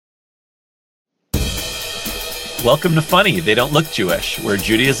Welcome to Funny, They Don't Look Jewish, where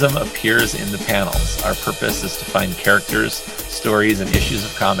Judaism appears in the panels. Our purpose is to find characters, stories, and issues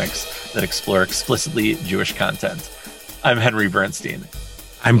of comics that explore explicitly Jewish content. I'm Henry Bernstein.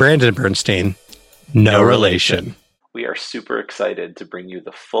 I'm Brandon Bernstein. No relation. We are super excited to bring you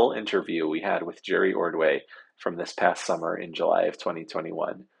the full interview we had with Jerry Ordway from this past summer in July of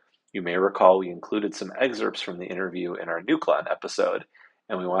 2021. You may recall we included some excerpts from the interview in our Nuclon episode,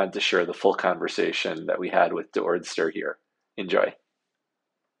 and we wanted to share the full conversation that we had with Deordster here. Enjoy.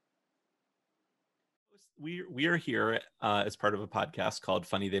 We are here as part of a podcast called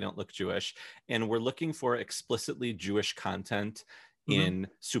Funny, They Don't Look Jewish, and we're looking for explicitly Jewish content in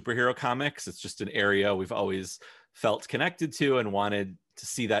superhero comics. It's just an area we've always felt connected to and wanted to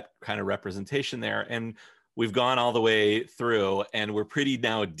see that kind of representation there. And we've gone all the way through, and we're pretty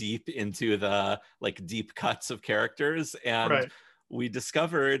now deep into the deep cuts of characters. And we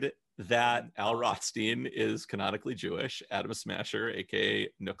discovered that Al Rothstein is canonically Jewish. Adam Smasher, aka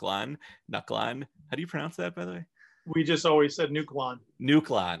Nuclon. How do you pronounce that, by the way? We just always said Nuclon.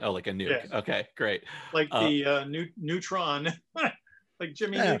 Nuclon. Oh, like a nuke. Yes. Okay, great. Like the neutron, like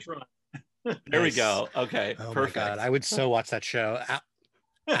Jimmy Neutron. There we go. Okay, oh perfect. My God, I would so watch that show.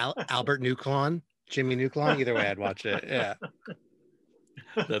 Albert Nuclon, Jimmy Nuclon. Either way, I'd watch it. Yeah.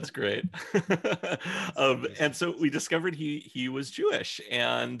 That's great. And so we discovered he was Jewish,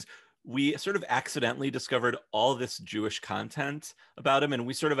 and we sort of accidentally discovered all this Jewish content about him. And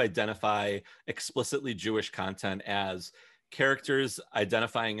we sort of identify explicitly Jewish content as characters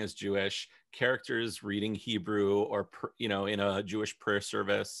identifying as Jewish, characters reading Hebrew or, in a Jewish prayer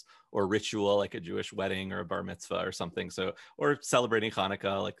service or ritual, like a Jewish wedding or a bar mitzvah or something. So, or celebrating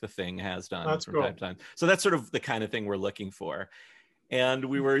Hanukkah, like The Thing has done from time to time. So that's sort of the kind of thing we're looking for. And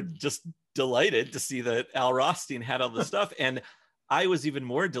we were just delighted to see that Al Rothstein had all this stuff. And I was even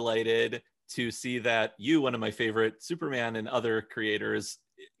more delighted to see that you, one of my favorite Superman and other creators,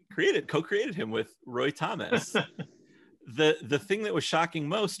 co-created him with Roy Thomas. The thing that was shocking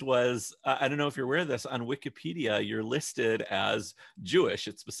most was, I don't know if you're aware of this, on Wikipedia, you're listed as Jewish.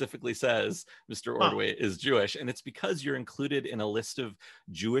 It specifically says Mr. Ordway is Jewish. And it's because you're included in a list of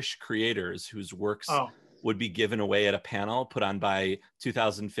Jewish creators whose works would be given away at a panel put on by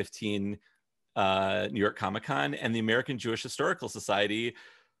 2015 New York Comic Con, and the American Jewish Historical Society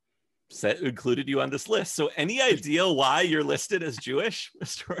included you on this list. So any idea why you're listed as Jewish,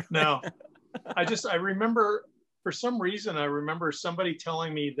 Mr. Ordway? No, I remember, for some reason, I remember somebody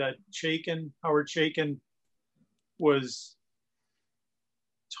telling me that Howard Chaykin was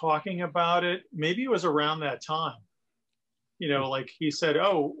talking about it. Maybe it was around that time. Like he said,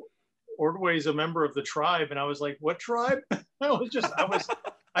 "Oh, Ordway's a member of the tribe," and I was like, "What tribe?"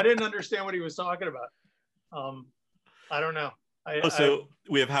 I didn't understand what he was talking about. I don't know.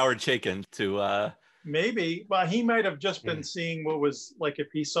 We have Howard Chaykin to maybe. Well, he might have just been seeing what was like, if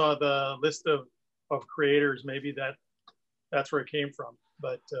he saw the list of creators, maybe that's where it came from.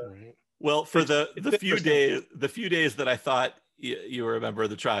 But well, for the few days that I thought you were a member of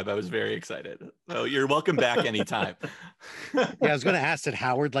the tribe, I was very excited. So you're welcome back anytime. Yeah, I was going to ask, did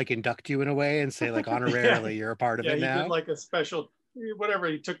Howard induct you in a way and say honorarily you're a part of it now? Yeah, he did a special whatever.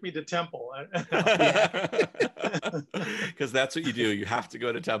 He took me to Temple. Because that's what you do. You have to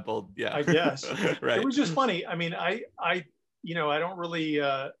go to Temple. Yeah, I guess. Right. It was just funny. I mean, I don't really.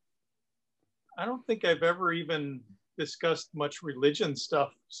 I don't think I've ever even discussed much religion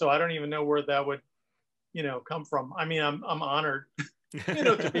stuff, so I don't even know where that would come from. I mean, I'm honored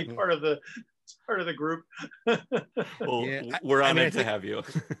to be part of the group. Well, we're honored to have you.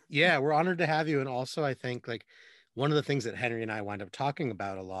 Yeah, we're honored to have you. And also, I think one of the things that Henry and I wind up talking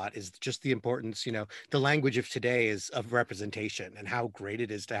about a lot is just the importance, the language of today is of representation and how great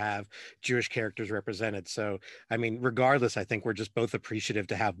it is to have Jewish characters represented. So, I mean, regardless, I think we're just both appreciative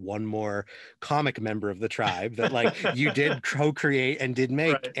to have one more comic member of the tribe that you did co-create and did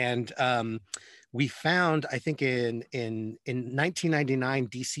make. Right. And we found, I think in 1999,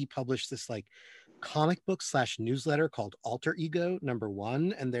 DC published this comic book / newsletter called Alter Ego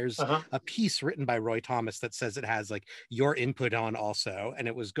 #1, and there's a piece written by Roy Thomas that says it has your input on also, and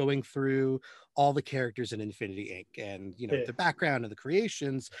it was going through all the characters in Infinity Inc. and the background and the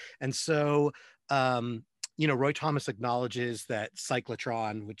creations. And so Roy Thomas acknowledges that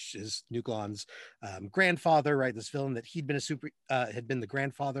Cyclotron, which is Nuclon's grandfather, right? This villain, that he'd been had been the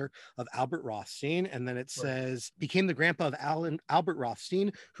grandfather of Albert Rothstein. And then it says, became the grandpa of Albert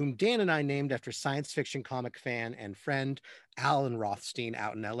Rothstein, whom Dan and I named after science fiction comic fan and friend Alan Rothstein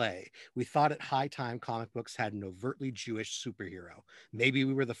out in LA. We thought at high time comic books had an overtly Jewish superhero. Maybe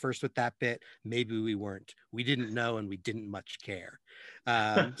we were the first with that bit. Maybe we weren't. We didn't know and we didn't much care.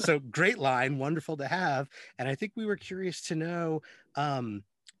 So great line, wonderful to have. And I think we were curious to know,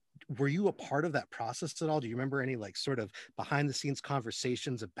 were you a part of that process at all? Do you remember any like sort of behind the scenes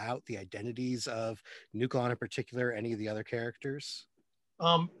conversations about the identities of Nuklon in particular, any of the other characters?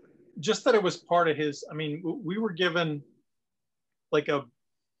 Just that it was part of his, I mean, we were given like I'm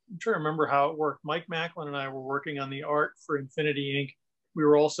trying to remember how it worked. Mike Macklin and I were working on the art for Infinity Inc. We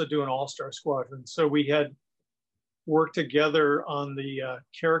were also doing All-Star Squadron. So we had worked together on the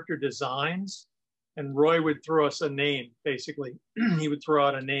character designs, and Roy would throw us a name, basically. He would throw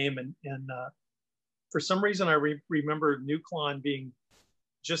out a name, and for some reason I remember Nuklon being,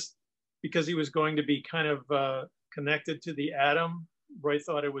 just because he was going to be kind of connected to the Atom, Roy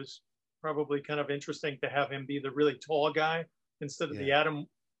thought it was probably kind of interesting to have him be the really tall guy instead of the Atom.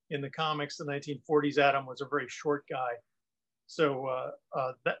 In the comics, the 1940s Atom was a very short guy. So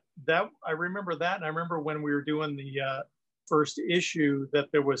that I remember that, and I remember when we were doing the first issue that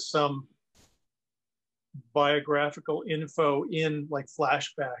there was some biographical info in like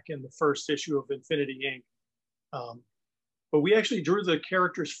flashback in the first issue of Infinity Inc. But we actually drew the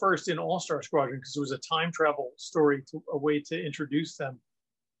characters first in All-Star Squadron because it was a time travel story, a way to introduce them.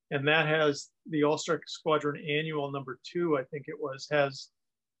 And that has the All-Star Squadron Annual #2, I think it was, has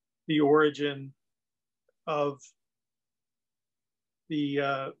the origin of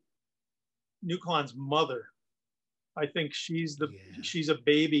the Nuklon's mother. I think she's a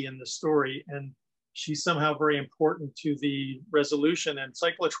baby in the story, and she's somehow very important to the resolution. And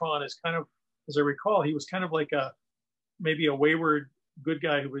Cyclotron is kind of, as I recall, he was kind of like maybe a wayward good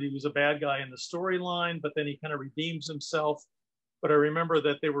guy, who he was a bad guy in the storyline, but then he kind of redeems himself. But I remember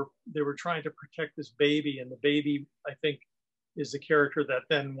that they were trying to protect this baby, and the baby, I think, is the character that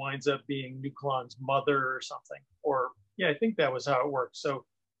then winds up being Nuklon's mother or something. Or yeah, I think that was how it worked. So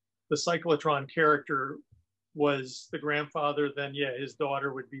the Cyclotron character was the grandfather, then his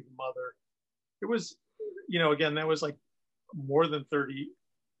daughter would be the mother. It was, again, that was like more than 30,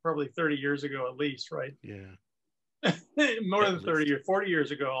 probably 30 years ago at least, right? Yeah. More than 30 or 40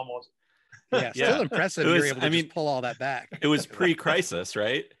 years ago almost. Yeah, still impressive. You're able to just pull all that back. It was pre-crisis,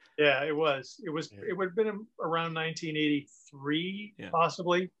 right? Yeah, it was. It would have been around 1983,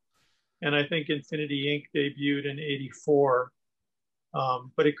 possibly. And I think Infinity Inc. debuted in 84.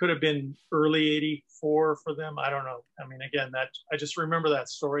 But it could have been early 84 for them. I don't know. I mean, again, I just remember that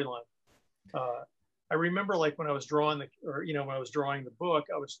storyline. I remember like when I was drawing when I was drawing the book,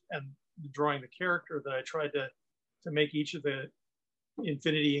 and drawing the character, that I tried to make each of the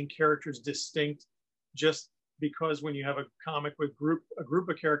Infinity Inc. characters distinct, just because when you have a comic with a group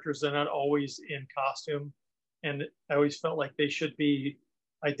of characters, they're not always in costume. And I always felt like they should be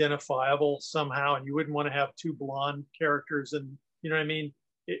identifiable somehow. And you wouldn't want to have two blonde characters. And you know what I mean?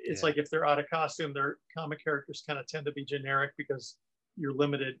 It's like if they're out of costume, their comic characters kind of tend to be generic because you're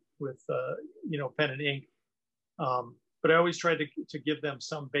limited with, pen and ink. But I always tried to give them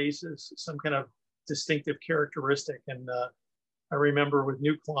some basis, some kind of distinctive characteristic. And I remember with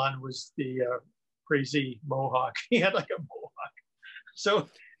Nuklon was the crazy mohawk. He had like a mohawk. So,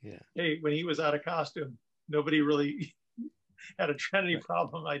 hey, when he was out of costume, nobody really had any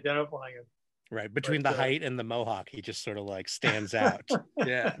problem identifying him. Right. Between the height and the mohawk, he just sort of like stands out.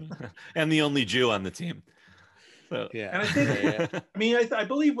 Yeah. And the only Jew on the team. So, yeah. And I think, I mean, I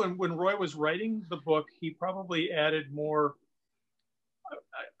believe when Roy was writing the book, he probably added more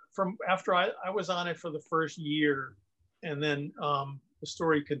from after I was on it for the first year. And then the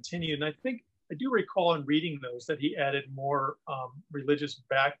story continued. And I think I do recall in reading those that he added more religious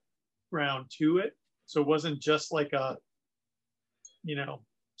background to it. So it wasn't just like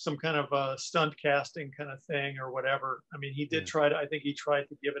some kind of a stunt casting kind of thing or whatever. I mean, he did I think he tried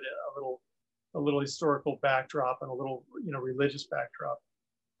to give it a little historical backdrop and a little, religious backdrop.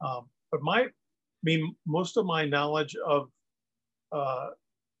 But most of my knowledge of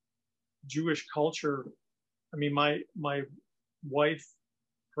Jewish culture, I mean, my wife,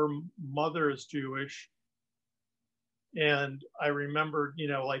 her mother is Jewish. And I remembered,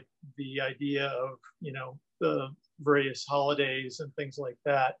 like the idea of, the various holidays and things like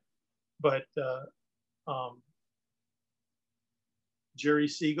that. But Jerry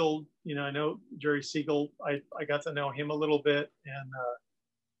Siegel, I know Jerry Siegel, I got to know him a little bit. And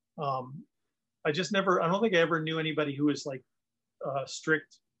I don't think I ever knew anybody who was like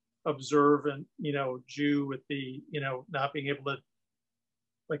strict, observant, Jew with the, not being able to,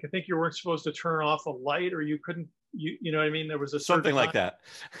 like, I think you weren't supposed to turn off a light, or you couldn't, you know what I mean? There was a something like that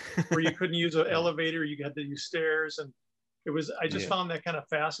where you couldn't use an elevator, you had to use stairs. And I just Yeah. found that kind of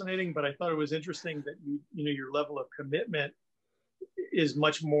fascinating, but I thought it was interesting that you know, your level of commitment is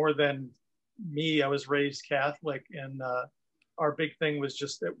much more than me. I was raised Catholic, and our big thing was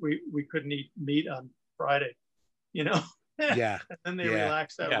just that we couldn't eat meat on Friday, you know. Yeah. And then they Yeah.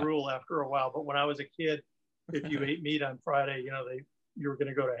 relaxed that Yeah. rule after a while. But when I was a kid, if you ate meat on Friday, you know, you were going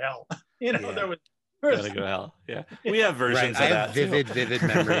to go to hell. You know, Yeah. there was Gotta go hell. Yeah. We have versions Right. I of have that too. vivid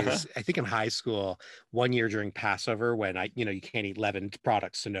memories. I think in high school, one year during Passover, when you can't eat leavened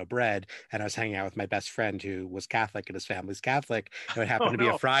products, so no bread. And I was hanging out with my best friend who was Catholic and his family's Catholic. And it happened oh to be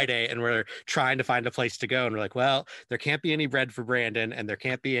a no, Friday, and we're trying to find a place to go. And we're like, well, there can't be any bread for Brandon, and there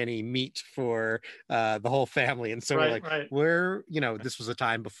can't be any meat for the whole family. And so we're right, like, right, this was a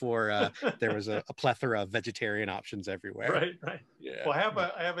time before there was a plethora of vegetarian options everywhere. right, right. Yeah. Well,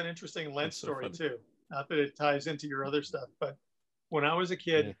 I have an interesting Lent That's so story funny. too. Not that it ties into your other stuff, but when I was a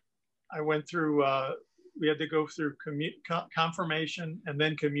kid, Yeah. I went through. We had to go through confirmation, and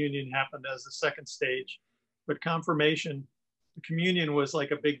then communion happened as the second stage. But confirmation, the communion was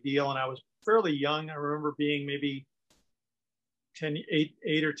like a big deal, and I was fairly young. I remember being maybe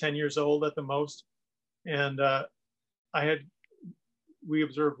 8 or 10 years old at the most, and we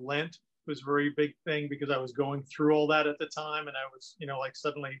observed Lent. It was a very big thing because I was going through all that at the time, and I was, you know, like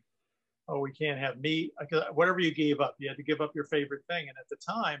suddenly, oh, we can't have meat. Whatever you gave up, you had to give up your favorite thing. And at the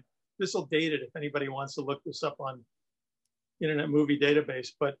time, this will date it if anybody wants to look this up on Internet Movie Database,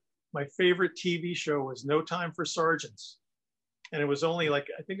 but my favorite TV show was No Time for Sergeants. And it was only like,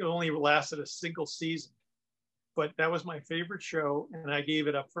 I think it only lasted a single season, but that was my favorite show, and I gave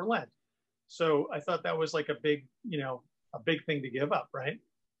it up for Lent. So I thought that was like a big thing to give up, right?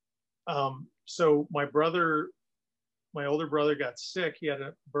 So my older brother got sick. He had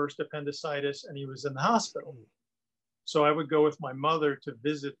a burst appendicitis, and he was in the hospital. So I would go with my mother to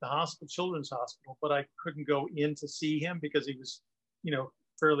visit the hospital, children's hospital, but I couldn't go in to see him because he was, you know,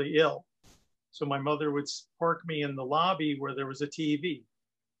 fairly ill. So my mother would park me in the lobby where there was a TV,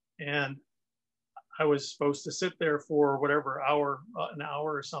 and I was supposed to sit there for whatever an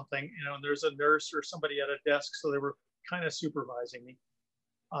hour or something, you know, and there's a nurse or somebody at a desk. So they were kind of supervising me.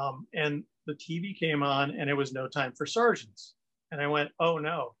 And the TV came on, and it was No Time for Sergeants. And I went, oh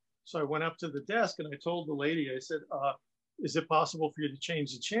no. So I went up to the desk and I told the lady, I said, is it possible for you to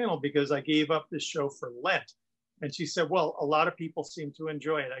change the channel? Because I gave up this show for Lent. And she said, well, a lot of people seem to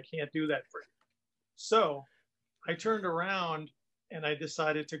enjoy it. I can't do that for you. So I turned around and I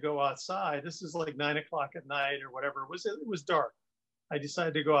decided to go outside. This is like 9 o'clock at night or whatever. It was dark. I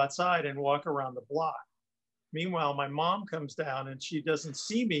decided to go outside and walk around the block. Meanwhile, my mom comes down and she doesn't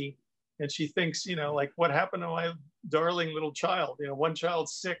see me, and she thinks, you know, like, what happened to my darling little child? You know, one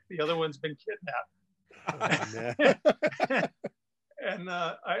child's sick, the other one's been kidnapped. And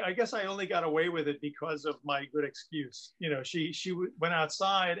I guess I only got away with it because of my good excuse. You know, she went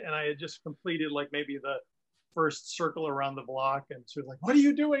outside, and I had just completed like maybe the first circle around the block, and she was like, "What are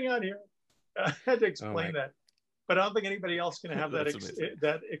you doing out here?" I had to explain that. But I don't think anybody else can have that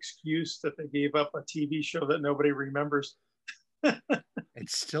excuse that they gave up a TV show that nobody remembers.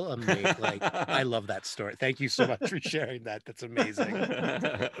 It's still amazing. Like, I love that story. Thank you so much for sharing that. That's amazing.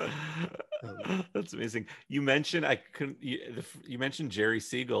 That's amazing. You mentioned you mentioned Jerry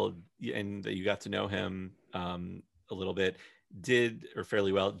Siegel, and that you got to know him a little bit.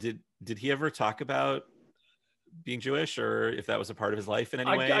 Fairly well. Did he ever talk about being Jewish, or if that was a part of his life in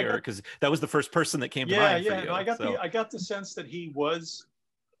any way, or because that was the first person that came to mind for you? No, I got the sense that he was.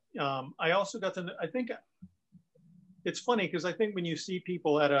 I also got to. I think it's funny because I think when you see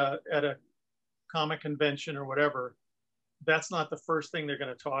people at a comic convention or whatever, that's not the first thing they're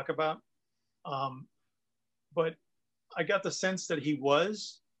going to talk about. But I got the sense that he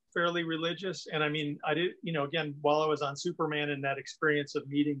was fairly religious, and I mean, I did. You know, again, while I was on Superman and that experience of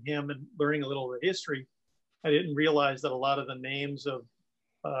meeting him and learning a little of the history, I didn't realize that a lot of the names of,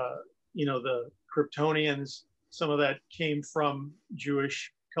 you know, the Kryptonians, some of that came from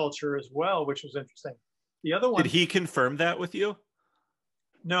Jewish culture as well, which was interesting. The other one. Did he confirm that with you?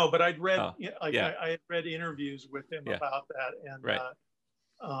 No, but I'd read, I had read interviews with him about that. And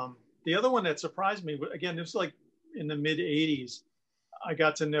the other one that surprised me, again, this was like in the mid 80s, I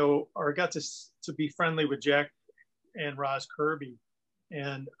got to know, or got to be friendly with Jack and Roz Kirby.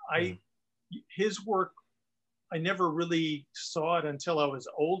 And his work, I never really saw it until I was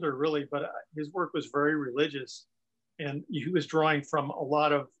older, really, but his work was very religious, and he was drawing from a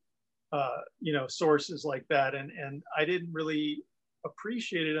lot of, you know, sources like that. And I didn't really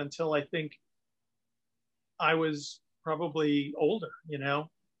appreciate it until I think I was probably older, you know.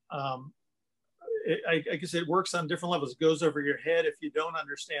 I guess it works on different levels. It goes over your head. If you don't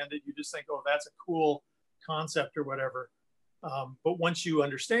understand it, you just think, oh, that's a cool concept or whatever. But once you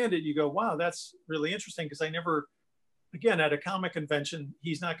understand it, you go, wow, that's really interesting, because I never, again, at a comic convention,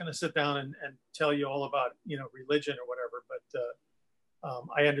 he's not going to sit down and tell you all about, you know, religion or whatever. But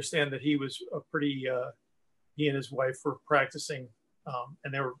I understand that he was a pretty, he and his wife were practicing,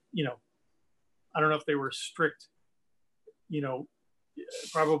 and they were, you know, I don't know if they were strict, you know,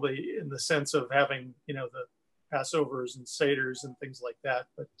 probably in the sense of having, you know, the Passovers and Seders and things like that.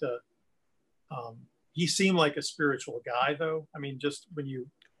 But he seemed like a spiritual guy, though. I mean, just when you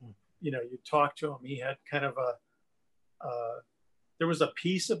know, you talk to him, he had kind of a, there was a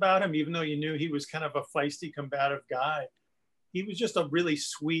peace about him, even though you knew he was kind of a feisty, combative guy. He was just a really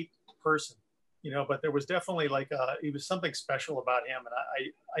sweet person, you know, but there was definitely like, he was something special about him.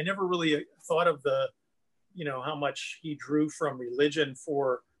 And I never really thought of the, you know, how much he drew from religion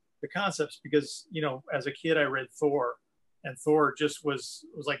for the concepts, because, you know, as a kid, I read Thor, and Thor just was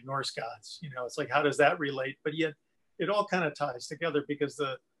like Norse gods, you know, it's like, how does that relate? But yet it all kind of ties together, because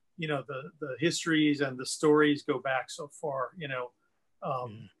the, you know, the histories and the stories go back so far, you know.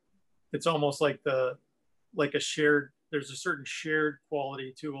 It's almost like like a shared, there's a certain shared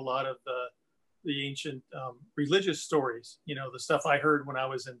quality to a lot of the ancient religious stories, you know, the stuff I heard when I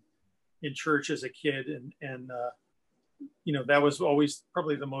was in church as a kid, and you know, that was always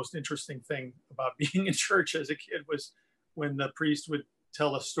probably the most interesting thing about being in church as a kid, was when the priest would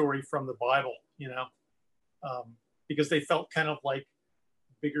tell a story from the Bible, you know, because they felt kind of like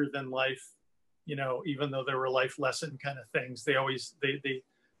bigger than life, you know, even though there were life lesson kind of things. They always, they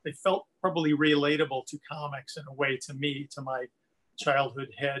felt probably relatable to comics in a way, to me, to my childhood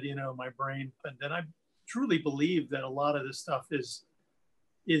head, you know, my brain. And then I truly believe that a lot of this stuff is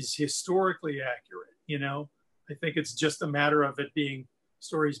historically accurate, you know. I think it's just a matter of it being,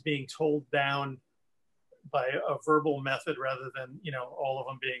 stories being told down by a verbal method, rather than, you know, all of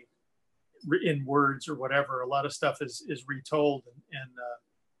them being in words or whatever. A lot of stuff is retold, and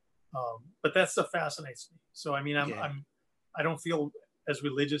but that stuff fascinates me. So I mean, I don't feel as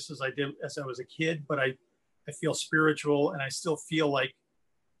religious as I did as I was a kid, but I feel spiritual, and I still feel like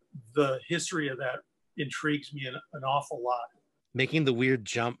the history of that intrigues me an awful lot. Making the weird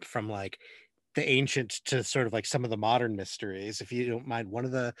jump from like the ancient to sort of like some of the modern mysteries, if you don't mind, one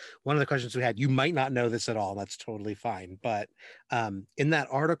of the questions we had, you might not know this at all, that's totally fine, but in that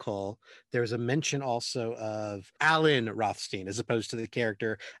article there's a mention also of Alan Rothstein as opposed to the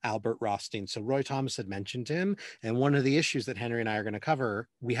character Albert Rothstein. So Roy Thomas had mentioned him, and one of the issues that Henry and I are going to cover,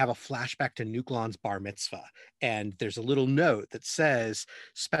 we have a flashback to Nuklon's bar mitzvah, and there's a little note that says,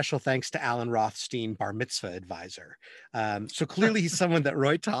 special thanks to Alan Rothstein, bar mitzvah advisor. So clearly he's someone that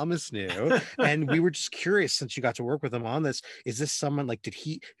Roy Thomas knew. And we were just curious, since you got to work with him on this, is this someone like,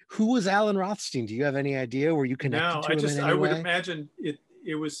 who was Alan Rothstein? Do you have any idea? Were you connected to him in any I way? would imagine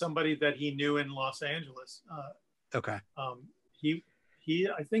it was somebody that he knew in Los Angeles. Okay.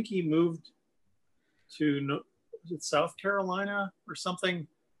 I think he moved to, was it South Carolina or something,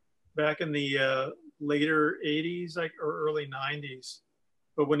 back in the later 80s, like, or early 90s.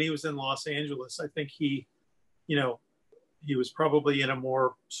 But when he was in Los Angeles, I think he, you know, he was probably in a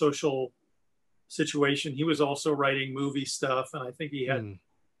more social situation. He was also writing movie stuff, and I think he had,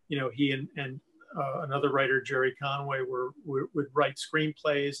 you know, he and another writer, Jerry Conway, would write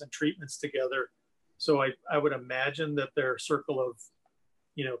screenplays and treatments together. So I would imagine that their circle of,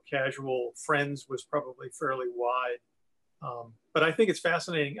 you know, casual friends was probably fairly wide. But I think it's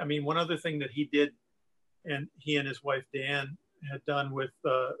fascinating. I mean, one other thing that he did, and he and his wife Dan had done with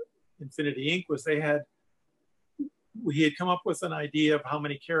Infinity Inc., was he had come up with an idea of how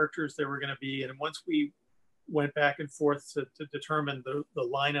many characters there were going to be. And once we went back and forth to determine the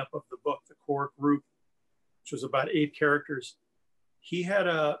lineup of the book, the core group, which was about 8 characters, he had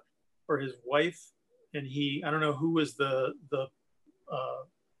or his wife and he, I don't know who was the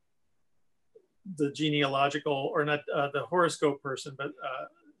genealogical, or not the horoscope person, but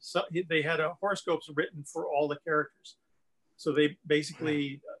so they had horoscopes written for all the characters. So they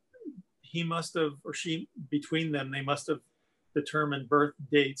basically, he must have, or she, between them, they must have determined birth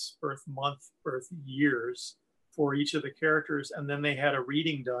dates, birth month, birth years for each of the characters. And then they had a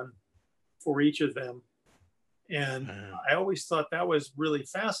reading done for each of them. And I always thought that was really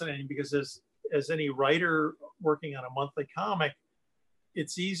fascinating, because as any writer working on a monthly comic,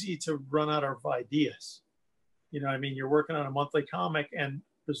 it's easy to run out of ideas. You know, I mean, you're working on a monthly comic, and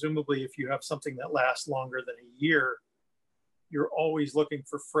presumably if you have something that lasts longer than a year, you're always looking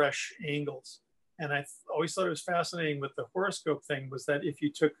for fresh angles. And I always thought it was fascinating with the horoscope thing, was that if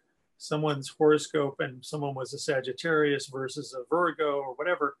you took someone's horoscope and someone was a Sagittarius versus a Virgo or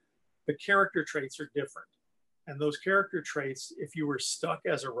whatever, the character traits are different. And those character traits, if you were stuck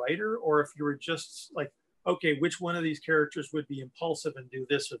as a writer, or if you were just like okay, which one of these characters would be impulsive and do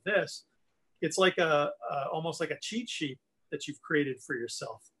this or this. It's like almost like a cheat sheet that you've created for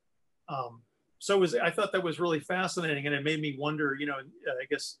yourself. I thought that was really fascinating, and it made me wonder, I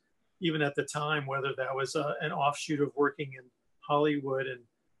guess even at the time, whether that was an offshoot of working in Hollywood, and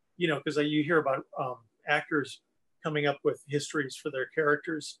because you hear about actors coming up with histories for their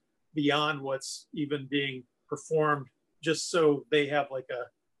characters beyond what's even being performed, just so they have like a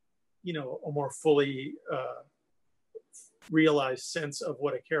more fully realized sense of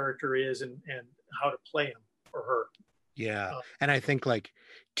what a character is and how to play him or her. Yeah. And I think like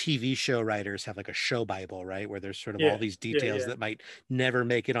TV show writers have like a show Bible, right? Where there's sort of all these details that might never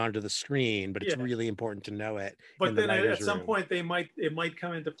make it onto the screen, but it's really important to know it. But then at some point it might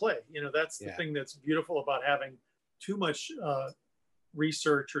come into play. That's the thing that's beautiful about having too much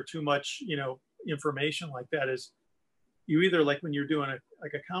research or too much, information like that is you either, like when you're doing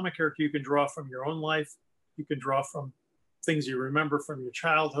a comic character, you can draw from your own life, you can draw from things you remember from your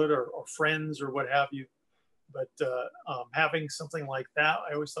childhood or friends or what have you. But having something like that,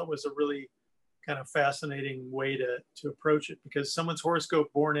 I always thought was a really kind of fascinating way to approach it, because someone's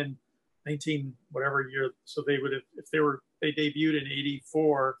horoscope born in 19 whatever year, so they would have, if they debuted in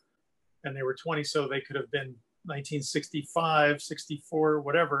 84 and they were 20, so they could have been 1965, 64,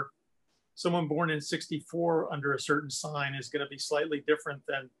 whatever. Someone born in 64 under a certain sign is going to be slightly different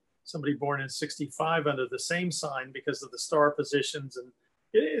than somebody born in 65 under the same sign because of the star positions, and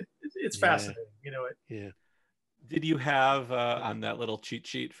it's fascinating. Did you have on that little cheat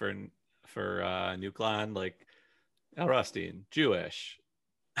sheet for Nuclon, like Al Rothstein, Jewish,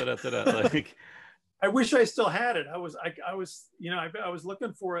 like? I wish I still had it. I was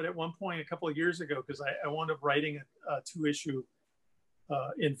looking for it at one point a couple of years ago, because I wound up writing a 2-issue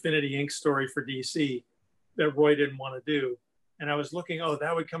Infinity Inc. story for DC that Roy didn't want to do. And I was looking,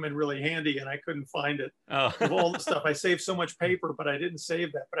 that would come in really handy, and I couldn't find it. Oh. Of all the stuff, I saved so much paper, but I didn't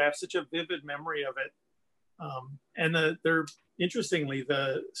save that. But I have such a vivid memory of it. And interestingly,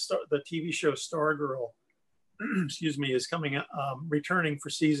 the TV show Stargirl, excuse me, is returning for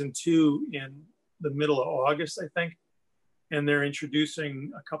season 2 in the middle of August, I think. And they're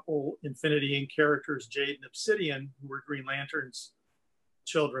introducing a couple Infinity Inc. characters, Jade and Obsidian, who were Green Lantern's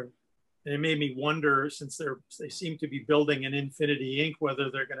children. And it made me wonder, since they seem to be building an Infinity Inc., whether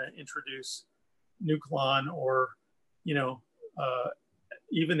they're going to introduce Nuclon or,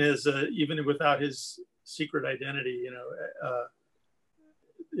 even without his secret identity,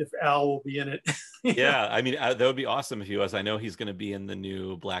 if Al will be in it. Yeah, I mean, that would be awesome if he was. I know he's going to be in the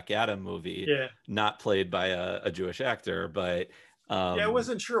new Black Adam movie, not played by a Jewish actor, but I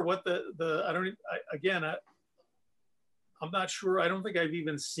wasn't sure what I'm not sure. I don't think I've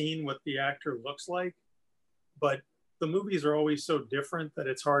even seen what the actor looks like, but the movies are always so different that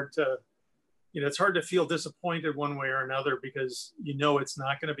it's hard to feel disappointed one way or another, because it's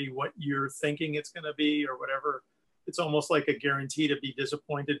not going to be what you're thinking it's going to be or whatever. It's almost like a guarantee to be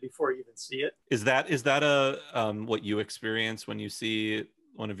disappointed before you even see it. Is that a what you experience when you see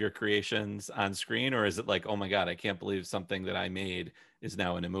one of your creations on screen, or is it like, oh my God, I can't believe something that I made is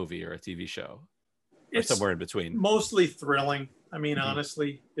now in a movie or a TV show? It's somewhere in between. Mostly thrilling. I mean,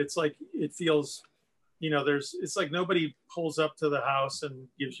 honestly, it's like, it feels, it's like nobody pulls up to the house and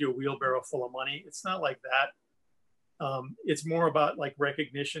gives you a wheelbarrow full of money. It's not like that. It's more about like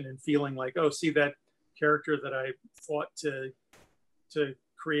recognition and feeling like, oh, see, that character that I fought to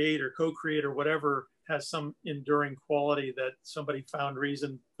create or co-create or whatever has some enduring quality that somebody found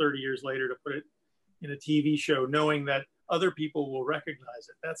reason 30 years later to put it in a TV show, knowing that other people will recognize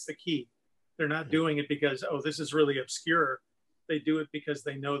it. That's the key. They're not doing it because, oh, this is really obscure. They do it because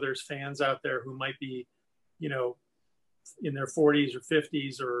they know there's fans out there who might be, in their 40s or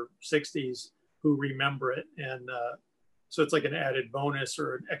 50s or 60s who remember it. And so it's like an added bonus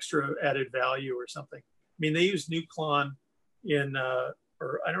or an extra added value or something. I mean, they used Nuclon in,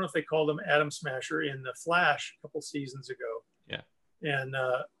 or I don't know if they called him Atom Smasher in The Flash a couple seasons ago. Yeah. And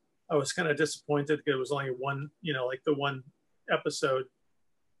I was kind of disappointed because it was only one, like the one episode.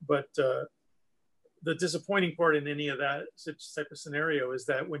 But the disappointing part in any of that type of scenario is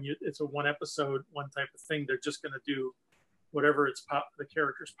that when it's a one episode, one type of thing, they're just going to do whatever the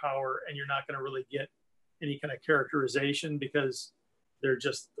character's power, and you're not going to really get any kind of characterization because they're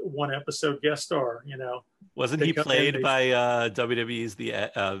just one episode guest star. Wasn't he played by WWE's The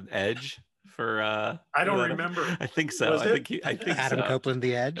Edge? For I don't remember. I think so. I think Adam so. Copeland,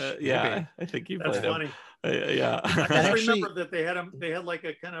 The Edge. Yeah, I think he played That's funny. him. Yeah. I remember that they had like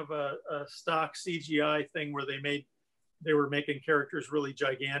a kind of a stock CGI thing where they were making characters really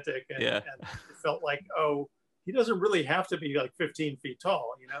gigantic, and it felt like, oh, he doesn't really have to be like 15 feet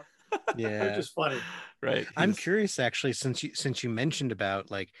tall, Yeah. Which is funny. Right. I'm curious actually, since you mentioned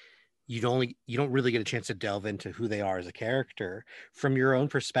about like you don't really get a chance to delve into who they are as a character from your own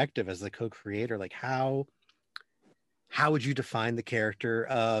perspective as the co-creator, like how would you define the character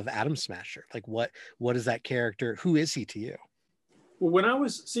of Atom Smasher? Like what is that character? Who is he to you? Well,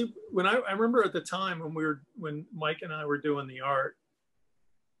 I remember at the time when Mike and I were doing the art,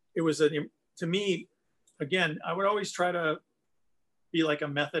 it was to me, again, I would always try to be like a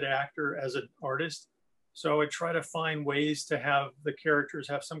method actor as an artist. So I would try to find ways to have the characters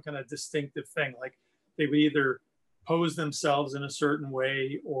have some kind of distinctive thing. Like they would either pose themselves in a certain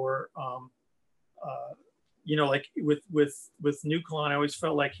way or, like with Nuklon, I always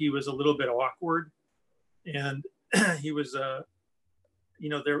felt like he was a little bit awkward. And he was,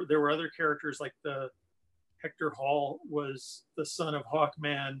 there were other characters like Hector Hall was the son of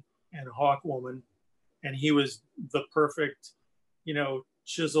Hawkman and Hawkwoman. And he was the perfect,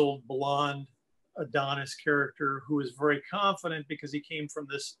 chiseled blonde Adonis character who was very confident because he came from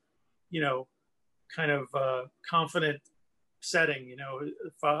this, kind of confident setting.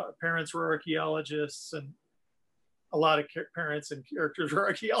 Parents were archaeologists, and a lot of parents and characters were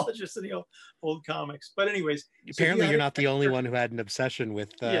archaeologists in the old comics. But anyways, apparently you're not the only one who had an obsession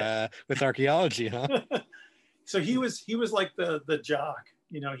with archaeology, huh? So he was like the jock.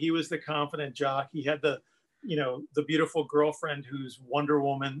 He was the confident jock. He had the beautiful girlfriend who's Wonder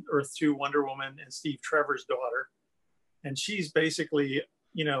Woman, Earth 2 Wonder Woman, and Steve Trevor's daughter. And she's basically,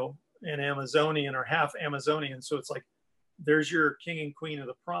 an Amazonian or half Amazonian. So it's like, there's your king and queen of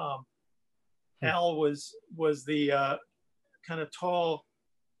the prom. Al was the kind of tall,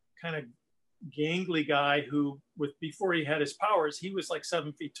 kind of gangly guy who, before he had his powers, he was like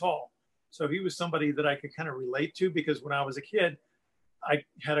 7 feet tall. So he was somebody that I could kind of relate to, because when I was a kid, I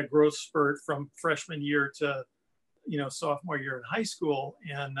had a growth spurt from freshman year to, sophomore year in high school.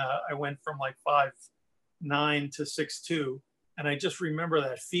 And I went from like 5'9" to 6'2". And I just remember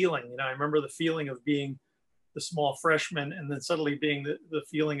that feeling. I remember the feeling of being the small freshman and then suddenly being the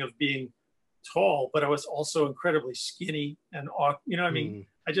feeling of being tall, but I was also incredibly skinny and, I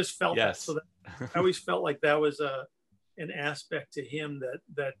just felt that. So that I always felt like that was an aspect to him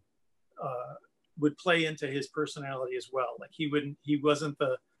that would play into his personality as well. Like he was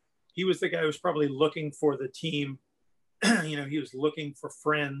the guy who was probably looking for the team. He was looking for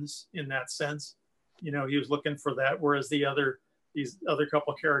friends in that sense. He was looking for that. Whereas these other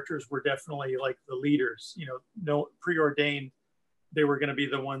couple characters were definitely like the leaders, no preordained. They were going to be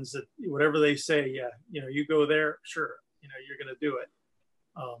the ones that whatever they say, you go there, sure, you're going to do it.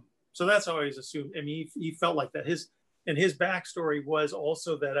 So that's how I always assumed. I mean, he felt like that. His backstory was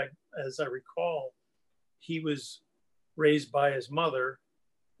also that, as I recall, he was raised by his mother,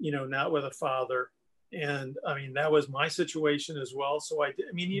 not with a father. And I mean, that was my situation as well. So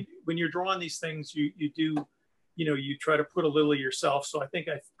when you're drawing these things, you do, you try to put a little of yourself. So I think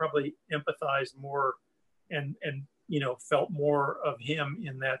I probably empathized more and felt more of him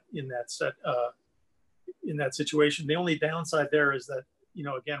in that situation. The only downside there is that,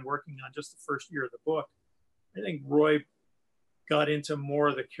 again, working on just the first year of the book, I think Roy got into more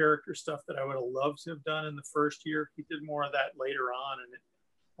of the character stuff that I would have loved to have done in the first year. He did more of that later on, and it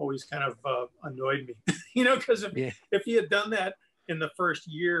always kind of annoyed me, because if he had done that in the first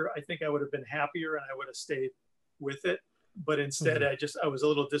year, I think I would have been happier and I would have stayed with it. But instead, I was a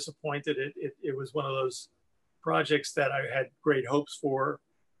little disappointed. It was one of those projects that I had great hopes for,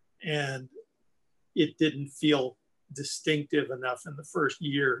 and it didn't feel distinctive enough in the first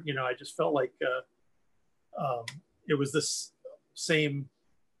year. I just felt like it was this same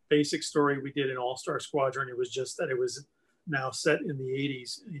basic story we did in All-Star Squadron. It was just that it was now set in the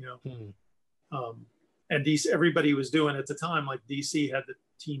 80s, and DC, everybody was doing at the time, like DC had the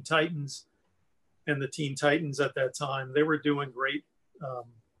Teen Titans, and the Teen Titans at that time, they were doing great,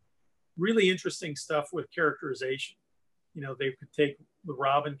 really interesting stuff with characterization. They could take the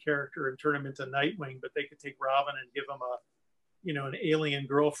Robin character and turn him into Nightwing, but they could take Robin and give him an alien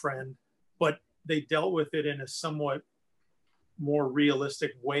girlfriend, but they dealt with it in a somewhat more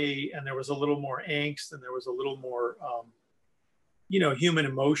realistic way. And there was a little more angst, and there was a little more, human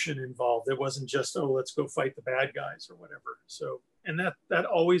emotion involved. It wasn't just, oh, let's go fight the bad guys or whatever. So, and that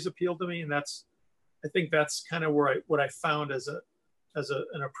always appealed to me. And I think that's kind of what I found as an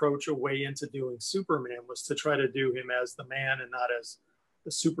approach, a way into doing Superman, was to try to do him as the man and not as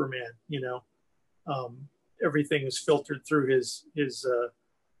the Superman. Everything is filtered through his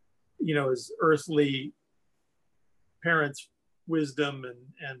earthly parents' wisdom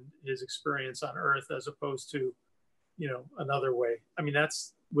and his experience on Earth, as opposed to, another way. I mean,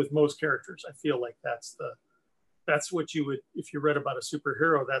 that's with most characters. I feel like that's that's what you would, if you read about a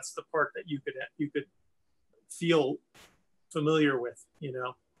superhero, that's the part that you could feel familiar with, you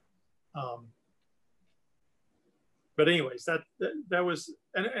know. But anyways, that was,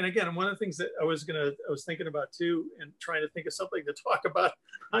 and again, one of the things that I was thinking about too, and trying to think of something to talk about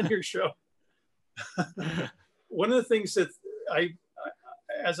on your show. One of the things that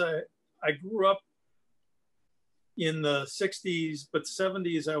as I grew up in the 60s, but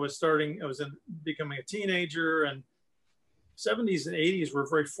 70s, I was becoming a teenager, and 70s and 80s were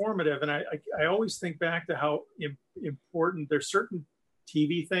very formative. And I always think back to how important, there's certain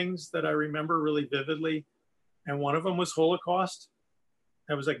TV things that I remember really vividly. And one of them was Holocaust.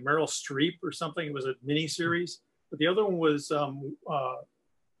 That was like Meryl Streep or something. It was a mini series. But the other one was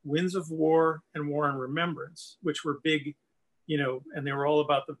Winds of War and War and Remembrance, which were big, you know, and they were all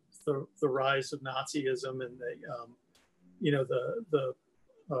about the rise of Nazism and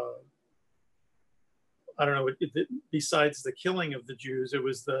I don't know, besides the killing of the Jews, it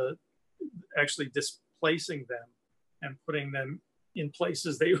was actually displacing them and putting them in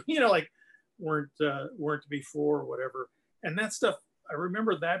places they, you know, like weren't before or whatever. And that stuff, I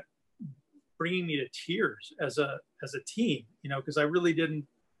remember that bringing me to tears as a teen, you know, because I really didn't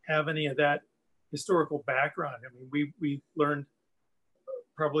have any of that historical background. I mean, we learned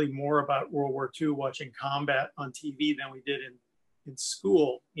probably more about World War II watching combat on TV than we did in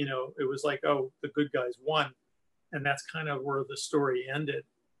school. You know, it was like, oh, the good guys won, and that's kind of where the story ended.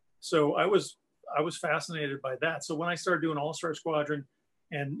 So I was fascinated by that. So when I started doing All-Star Squadron,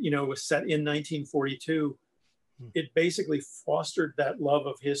 and you know, it was set in 1942, it basically fostered that love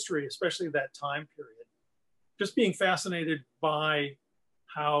of history, especially that time period. Just being fascinated by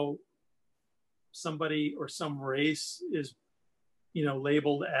how somebody or some race is, you know,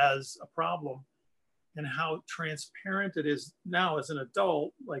 labeled as a problem, and how transparent it is now as an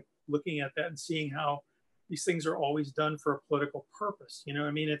adult, like looking at that and seeing how these things are always done for a political purpose. You know,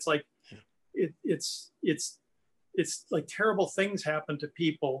 I mean, it's like, it's like terrible things happen to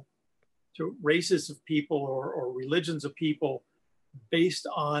people, to races of people or religions of people, based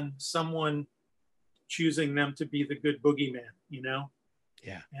on someone choosing them to be the good boogeyman, you know?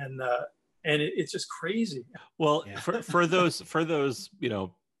 Yeah. And it's just crazy. Well, yeah. for those, you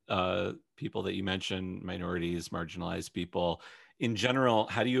know, people that you mentioned, minorities, marginalized people in general,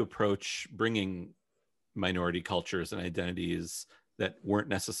 how do you approach bringing minority cultures and identities that weren't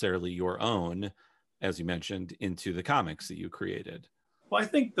necessarily your own, as you mentioned, into the comics that you created? Well, I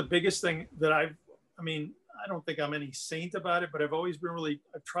think the biggest thing that I don't think I'm any saint about it, but I've always been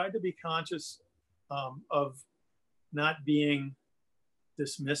I've tried to be conscious of not being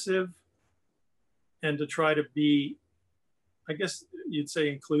dismissive, and to try to be, I guess you'd say,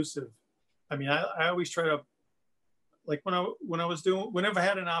 inclusive. I mean, I always try to, like whenever I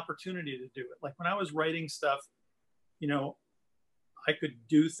had an opportunity to do it, like when I was writing stuff, you know, I could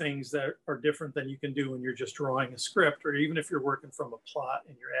do things that are different than you can do when you're just drawing a script, or even if you're working from a plot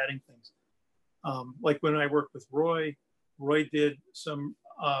and you're adding things. Like when I worked with Roy did some,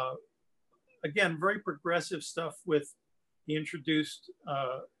 again, very progressive stuff he introduced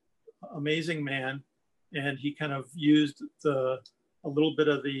Amazing Man, and he kind of used a little bit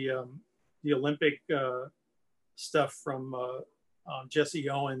of the Olympic stuff from Jesse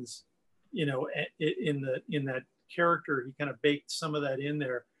Owens, you know, in that character. He kind of baked some of that in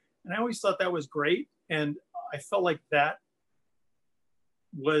there, and I always thought that was great. And I felt like that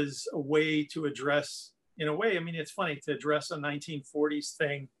was a way to address, in a way, I mean, it's funny to address a 1940s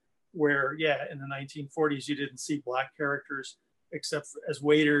thing where, yeah, in the 1940s you didn't see Black characters except as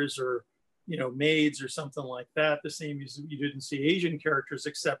waiters or, you know, maids or something like that. The same as you didn't see Asian characters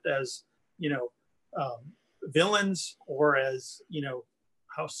except as, you know, villains, or as, you know,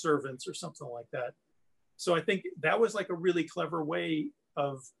 house servants or something like that. So I think that was like a really clever way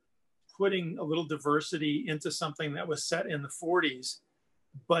of putting a little diversity into something that was set in the 40s.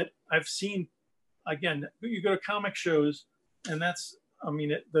 But I've seen, again, you go to comic shows, and that's, I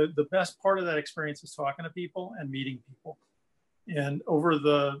mean, the best part of that experience is talking to people and meeting people. And over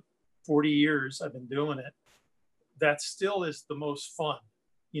the 40 years I've been doing it, that still is the most fun,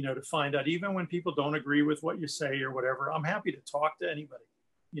 you know, to find out, even when people don't agree with what you say or whatever, I'm happy to talk to anybody.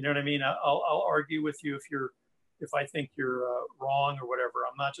 You know what I mean? I'll argue with you if I think you're wrong or whatever.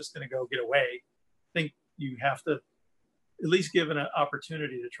 I'm not just going to go get away. I think you have to at least give an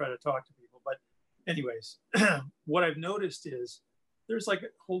opportunity to try to talk to people. But anyways, what I've noticed is there's like a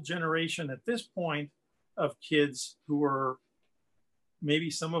whole generation at this point of kids who are, maybe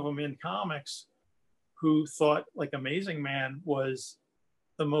some of them in comics, who thought like Amazing Man was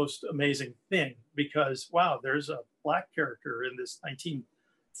the most amazing thing, because wow, there's a Black character in this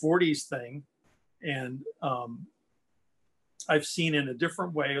 1940s thing, and I've seen in a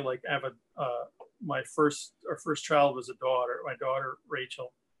different way. Like I have our first child was a daughter, my daughter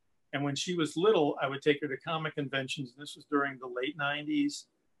Rachel, and when she was little, I would take her to comic conventions. This was during the late '90s,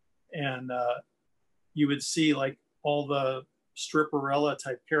 and you would see like all the stripperella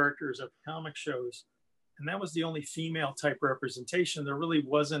type characters at the comic shows, and that was the only female type representation. There really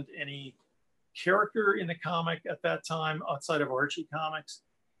wasn't any character in the comic at that time outside of Archie Comics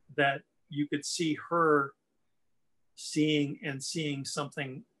that you could see her seeing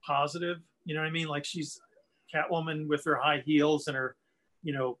something positive. You know what I mean? Like she's Catwoman with her high heels and her,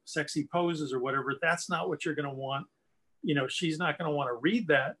 you know, sexy poses or whatever. That's not what you're going to want. You know, she's not going to want to read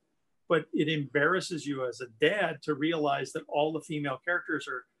that, but it embarrasses you as a dad to realize that all the female characters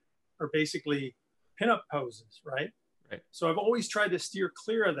are basically pinup poses, right? Right. So I've always tried to steer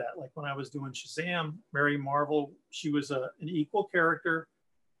clear of that. Like when I was doing Shazam, Mary Marvel, she was an equal character.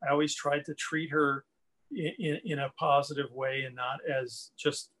 I always tried to treat her in a positive way and not as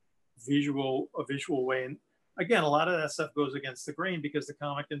just a visual way. And again, a lot of that stuff goes against the grain because the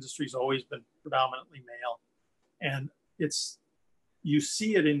comic industry's always been predominantly male. And you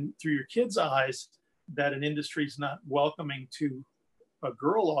see it through your kids' eyes that an industry is not welcoming to a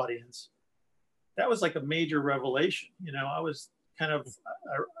girl audience. That was like a major revelation. You know, I was kind of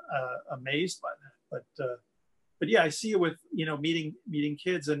amazed by that. But yeah, I see it with, you know, meeting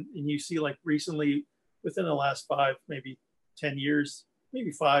kids, and you see like recently within the last 5, maybe 10 years,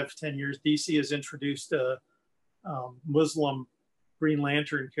 maybe 5, 10 years, DC has introduced a Muslim Green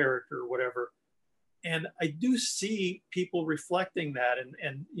Lantern character or whatever. And I do see people reflecting that.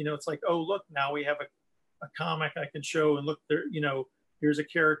 And you know, it's like, oh, look, now we have a comic I can show, and look, there, you know, here's a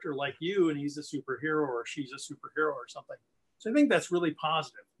character like you, and he's a superhero or she's a superhero or something. So I think that's really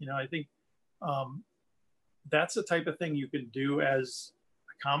positive. You know, I think that's the type of thing you can do as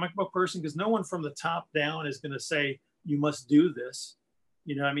a comic book person, because no one from the top down is going to say, you must do this.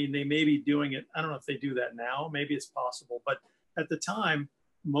 You know, I mean, they may be doing it. I don't know if they do that now. Maybe it's possible. But at the time,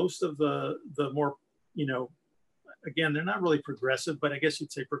 most of the more, you know, again, they're not really progressive, but I guess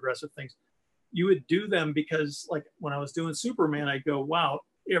you'd say progressive things. You would do them because, like, when I was doing Superman, I go, wow,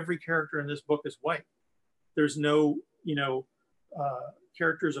 every character in this book is white. There's no, you know,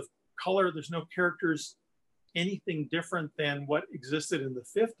 characters of color. There's no characters anything different than what existed in the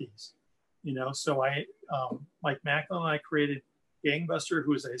 50s, you know. So Mike Macklin and I created Gangbuster,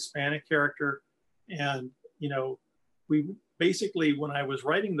 who is a Hispanic character. And, you know, we basically, when I was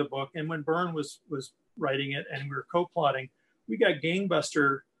writing the book and when Byrne was writing it and we were co-plotting, we got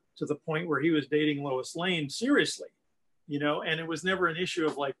Gangbuster to the point where he was dating Lois Lane seriously, you know, and it was never an issue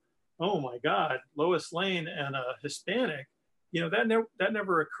of like, oh my God, Lois Lane and a Hispanic, you know, that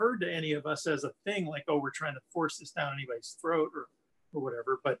never occurred to any of us as a thing, like, oh, we're trying to force this down anybody's throat or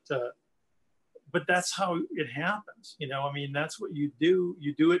whatever. But that's how it happens. You know, I mean, that's what you do.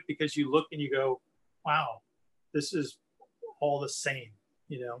 You do it because you look and you go, wow, this is all the same,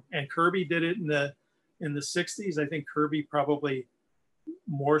 you know. And Kirby did it in the 60s. I think Kirby probably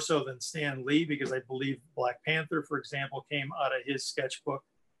more so than Stan Lee, because I believe Black Panther, for example, came out of his sketchbook.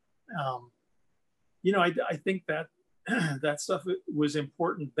 You know, I think that that stuff was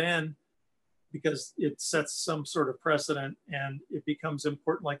important then because it sets some sort of precedent and it becomes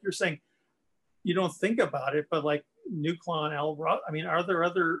important. Like you're saying, you don't think about it, but like Nuklon, I mean,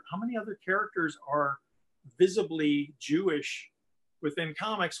 how many other characters are visibly Jewish within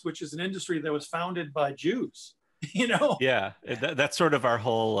comics, which is an industry that was founded by Jews, you know? Yeah, that's sort of our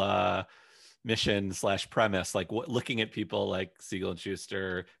whole mission / premise, like looking at people like Siegel and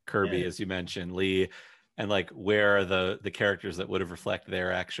Schuster, Kirby, yeah, as you mentioned, Lee, and like where are the characters that would have reflected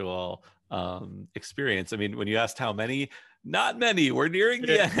their actual experience. I mean, when you asked how many, not many. We're nearing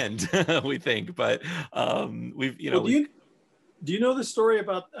the end, we think, but we've, you know. Well, do you know the story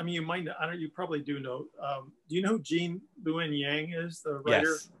about? I mean, you might. You probably do know. Do you know who Gene Luen Yang is, the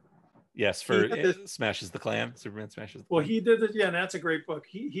writer? Yes. For Smashes the Klan, Superman Smashes the Klan. Well, he did it. Yeah, and that's a great book.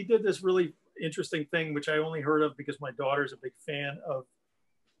 He did this really interesting thing, which I only heard of because my daughter's a big fan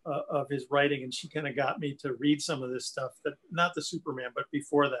of his writing, and she kind of got me to read some of this stuff. That not the Superman, but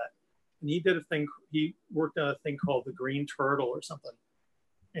before that. And he did a thing. He worked on a thing called the Green Turtle or something.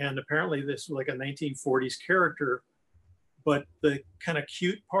 And apparently, this was like a 1940s character. But the kind of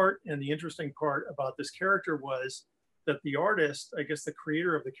cute part and the interesting part about this character was that the artist, I guess the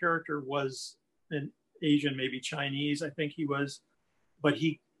creator of the character, was an Asian, maybe Chinese, I think he was. But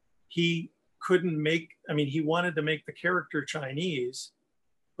he couldn't make, I mean, he wanted to make the character Chinese,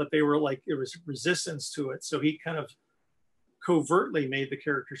 but they were like, there was resistance to it. So he kind of covertly made the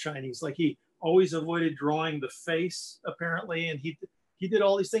character Chinese. Like he always avoided drawing the face, apparently. And he did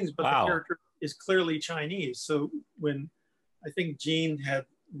all these things, but the character is clearly Chinese. So when I think Gene had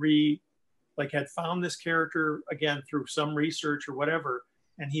had found this character again through some research or whatever,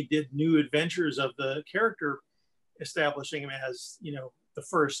 and he did new adventures of the character, establishing him as, you know, the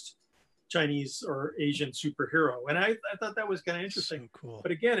first Chinese or Asian superhero. And I thought that was kind of interesting. So cool.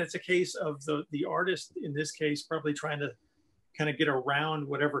 But again, it's a case of the artist in this case probably trying to kind of get around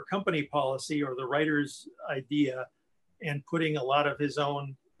whatever company policy or the writer's idea, and putting a lot of his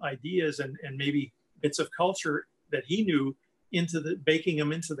own ideas and maybe bits of culture that he knew baking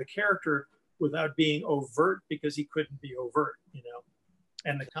them into the character without being overt, because he couldn't be overt, you know.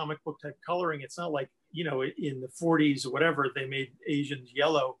 And the comic book type coloring, it's not like, you know, in the 40s or whatever, they made Asians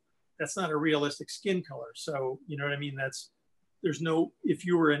yellow. That's not a realistic skin color. So, you know what I mean? There's no, if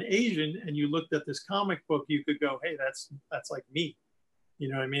you were an Asian and you looked at this comic book, you could go, hey, that's like me. You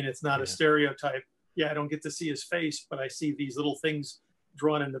know what I mean? It's not a stereotype. Yeah, I don't get to see his face, but I see these little things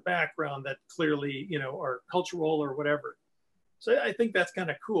drawn in the background that clearly, you know, are cultural or whatever. So I think that's kind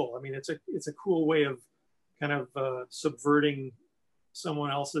of cool. I mean, it's a cool way of kind of subverting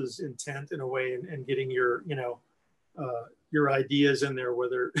someone else's intent in a way, and getting your, you know, your ideas in there,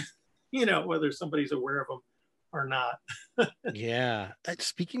 whether, you know, whether somebody's aware of them or not. Yeah.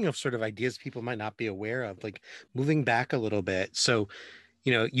 Speaking of sort of ideas people might not be aware of, like moving back a little bit. So,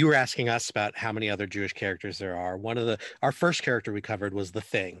 you know, you were asking us about how many other Jewish characters there are. Our first character we covered was the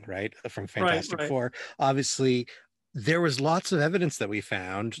Thing, right? From Fantastic Right. Four. Obviously, there was lots of evidence that we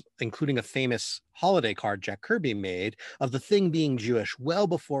found, including a famous holiday card Jack Kirby made of the Thing being Jewish well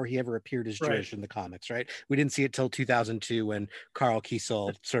before he ever appeared as Jewish in the comics, right? We didn't see it till 2002 when Carl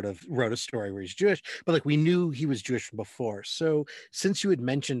Kiesel sort of wrote a story where he's Jewish, but like we knew he was Jewish from before. So since you had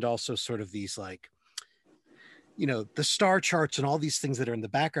mentioned also sort of these like, you know, the star charts and all these things that are in the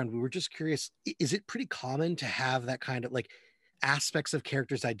background, we were just curious, is it pretty common to have that kind of like aspects of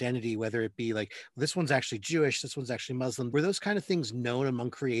characters' identity, whether it be like, this one's actually Jewish, this one's actually Muslim? Were those kind of things known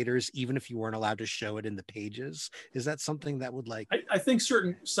among creators, even if you weren't allowed to show it in the pages? Is that something that would like... I think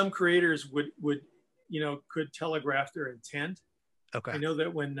some creators would, you know, could telegraph their intent. Okay. I know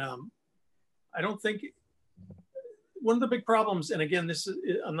that when, I don't think, one of the big problems, and again,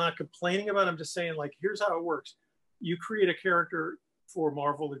 I'm not complaining about it, I'm just saying, like, here's how it works. You create a character for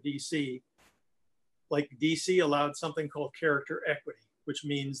Marvel or DC, like DC allowed something called character equity, which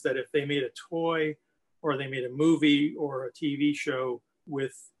means that if they made a toy or they made a movie or a TV show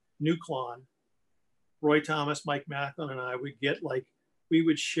with Nuklon, Roy Thomas, Mike Macklin, and I would get like, we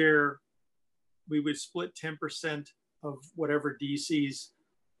would split 10% of whatever DC's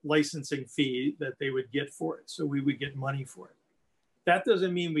licensing fee that they would get for it. So we would get money for it. That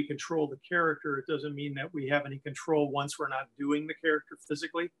doesn't mean we control the character. It doesn't mean that we have any control once we're not doing the character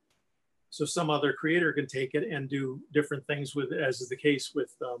physically. So some other creator can take it and do different things with it, as is the case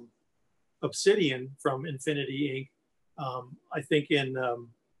with Obsidian from Infinity Inc. I think in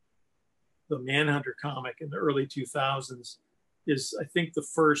the Manhunter comic in the early 2000s is, I think, the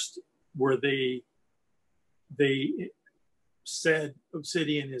first where they said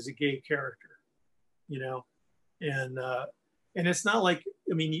Obsidian is a gay character, you know, and it's not like,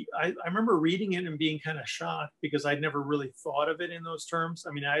 I mean, I remember reading it and being kind of shocked because I'd never really thought of it in those terms.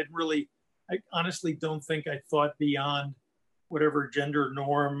 I mean, I honestly don't think I thought beyond whatever gender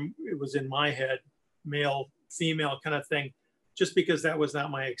norm it was in my head, male, female kind of thing, just because that was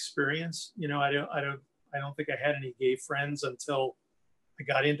not my experience. You know, I don't think I had any gay friends until I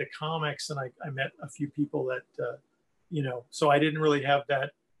got into comics, and I met a few people that, you know, so I didn't really have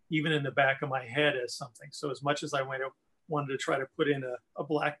that even in the back of my head as something. So as much as I wanted to try to put in a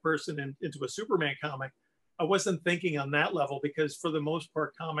black person into a Superman comic, I wasn't thinking on that level, because for the most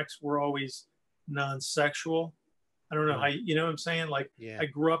part, comics were always non-sexual. I don't know how, you know what I'm saying? Like, yeah. I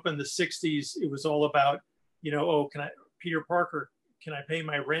grew up in the 60s. It was all about, you know, oh, Peter Parker, can I pay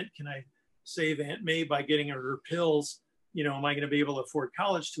my rent? Can I save Aunt May by getting her pills? You know, am I going to be able to afford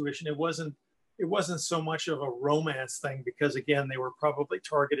college tuition? It wasn't so much of a romance thing, because again, they were probably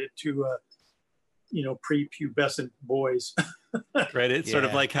targeted to, you know, prepubescent boys. Right. It's sort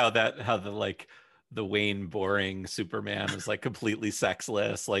of like how the Wayne Boring Superman is like completely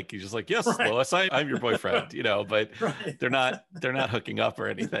sexless. Like, you're just like, yes, right. Lois, I'm your boyfriend, you know, but right. they're not hooking up or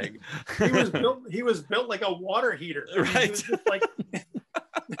anything. He was built like a water heater. I mean, right. Just like,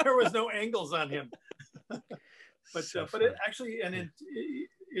 there was no angles on him. But but it actually, and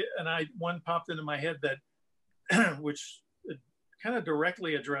one popped into my head that, which kind of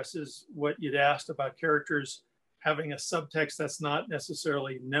directly addresses what you'd asked about characters having a subtext that's not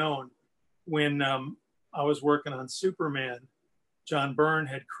necessarily known. When I was working on Superman, John Byrne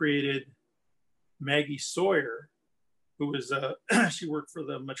had created Maggie Sawyer, who was she worked for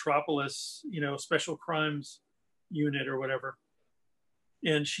the Metropolis, you know, special crimes unit or whatever.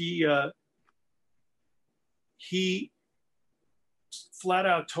 And he flat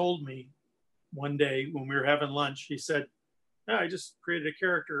out told me one day when we were having lunch, he said, "Oh, I just created a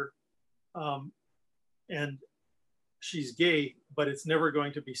character and she's gay, but it's never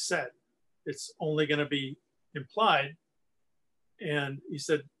going to be said. It's only going to be implied." And he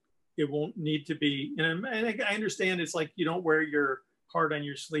said, it won't need to be, and I understand it's like you don't wear your heart on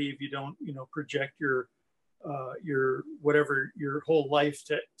your sleeve. You don't, project your whatever, your whole life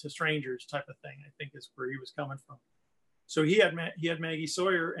to strangers type of thing, I think is where he was coming from. So he had Maggie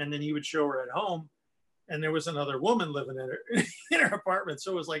Sawyer, and then he would show her at home, and there was another woman living in her apartment.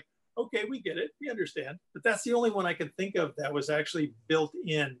 So it was like, okay, we get it, we understand. But that's the only one I can think of that was actually built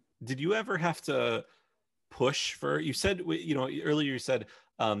in. Did you ever have to push for, you said, earlier you said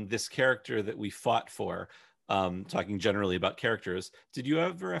this character that we fought for, talking generally about characters, did you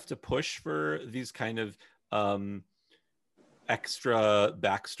ever have to push for these kind of extra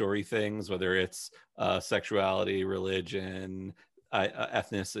backstory things, whether it's sexuality, religion,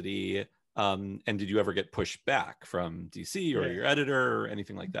 ethnicity, and did you ever get pushed back from DC or your editor or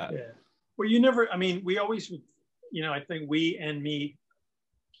anything like that? Yeah. Well, you never, I mean, we always, I think we and me,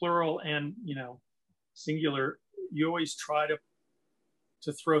 plural and, singular, you always try to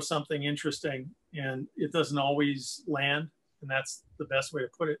throw something interesting, and it doesn't always land. And that's the best way to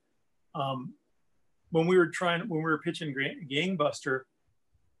put it. When we were pitching Gangbuster,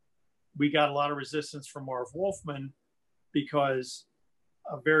 we got a lot of resistance from Marv Wolfman because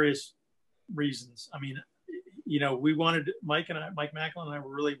of various reasons. I mean, we wanted, Mike Macklin and I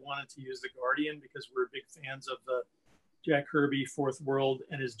really wanted to use the Guardian because we're big fans of the Jack Kirby Fourth World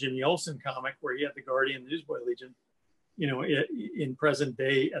and his Jimmy Olsen comic where he had the Guardian Newsboy Legion, in present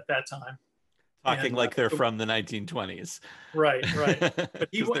day at that time. Talking like they're from the 1920s. Right. But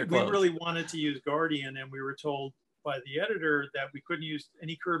we really wanted to use Guardian, and we were told by the editor that we couldn't use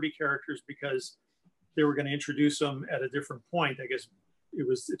any Kirby characters because they were going to introduce them at a different point. I guess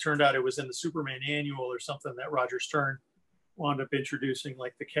it turned out it was in the Superman annual or something that Roger Stern wound up introducing,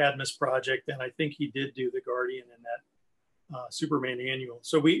 like the Cadmus Project, and I think he did do the Guardian in that Superman annual.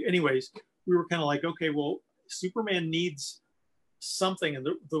 So we were kind of like, okay, well, Superman needs something, and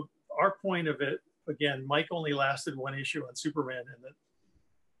our point of it, again, Mike only lasted one issue on Superman, and that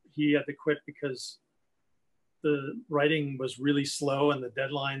he had to quit because the writing was really slow and the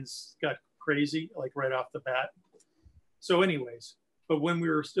deadlines got crazy, like right off the bat. So anyways, but when we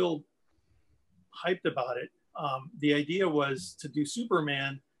were still hyped about it, the idea was to do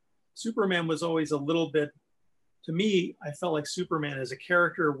Superman. Superman was always a little bit, to me, I felt like Superman as a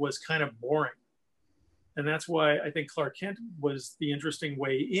character was kind of boring. And that's why I think Clark Kent was the interesting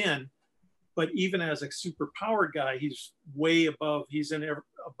way in. But even as a super powered guy, he's way above,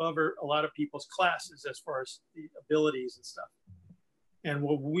 above a lot of people's classes as far as the abilities and stuff. And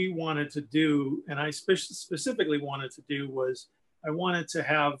what we wanted to do, and I specifically wanted to do, was I wanted to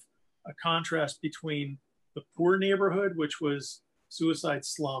have a contrast between the poor neighborhood, which was Suicide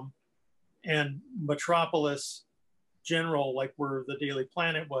Slum, and Metropolis General, like where the Daily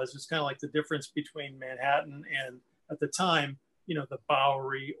Planet was. It's kind of like the difference between Manhattan and, at the time, the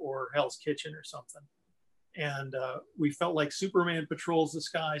Bowery or Hell's Kitchen or something. And we felt like Superman patrols the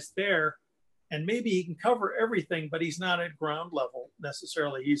skies there, and maybe he can cover everything, but he's not at ground level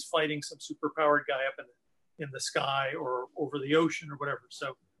necessarily. He's fighting some superpowered guy up in the sky or over the ocean or whatever.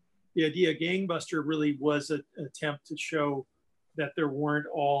 So the idea of Gangbuster really was an attempt to show that there weren't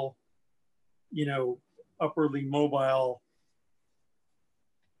all, upwardly mobile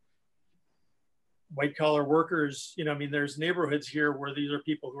white collar workers. There's neighborhoods here where these are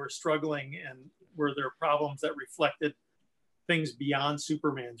people who are struggling and where there are problems that reflected things beyond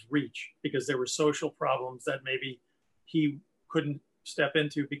Superman's reach, because there were social problems that maybe he couldn't step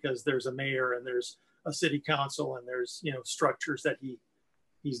into because there's a mayor and there's a city council and there's, structures that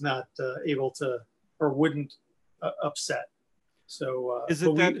he's not able to or wouldn't upset. So is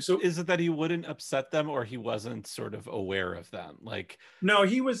it that he wouldn't upset them, or he wasn't sort of aware of them? Like, no,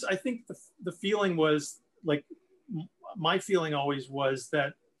 he was. I think the feeling was like, my feeling always was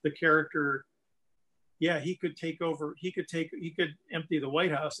that the character, he could take over. He could empty the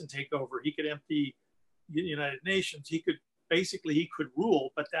White House and take over. He could empty the United Nations. He could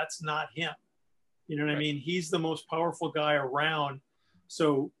rule, but that's not him. You know what I mean? He's the most powerful guy around.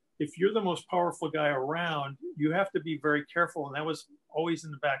 So if you're the most powerful guy around, you have to be very careful. And that was always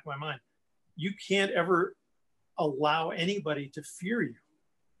in the back of my mind. You can't ever allow anybody to fear you.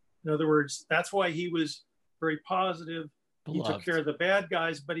 In other words, that's why he was very positive. Beloved. He took care of the bad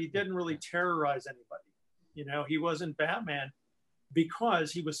guys, but he didn't really terrorize anybody. He wasn't Batman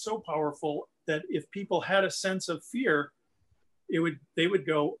because he was so powerful that if people had a sense of fear, they would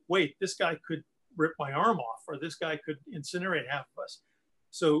go, wait, this guy could rip my arm off, or this guy could incinerate half of us.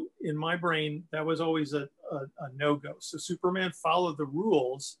 So in my brain, that was always a no-go. So Superman followed the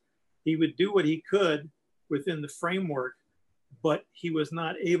rules. He would do what he could within the framework, but he was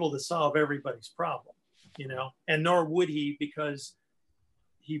not able to solve everybody's problem, you know, and nor would he, because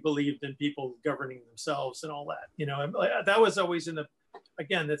he believed in people governing themselves and all that, you know. And that was always in the,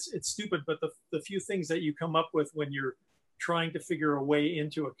 again, it's stupid, but the few things that you come up with when you're trying to figure a way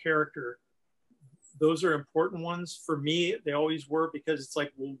into a character, those are important ones for me. They always were, because it's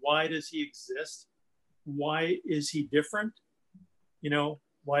like, well, why does he exist? Why is he different? You know,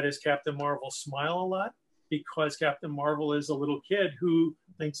 why does Captain Marvel smile a lot? Because Captain Marvel is a little kid who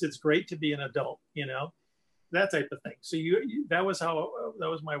thinks it's great to be an adult, you know, that type of thing. So that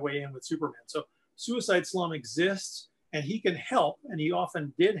was my way in with Superman. So Suicide Slum exists, and he can help, and he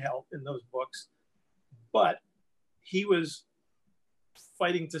often did help in those books, but he was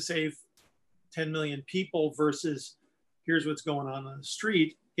fighting to save 10 million people versus here's what's going on the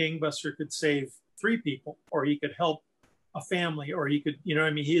street. Gangbuster could save 3 people, or he could help a family, or he could, you know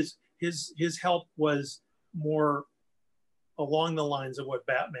what I mean? His help was more along the lines of what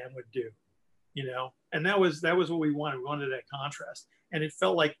Batman would do, you know? And that was what we wanted. We wanted that contrast. And it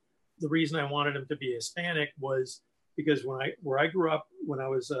felt like the reason I wanted him to be Hispanic was because where I grew up, when I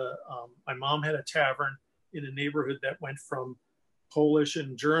was, my mom had a tavern in a neighborhood that went from Polish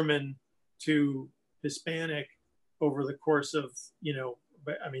and German to Hispanic over the course of, you know,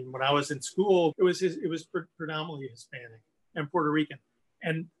 I mean, when I was in school, it was predominantly Hispanic and Puerto Rican.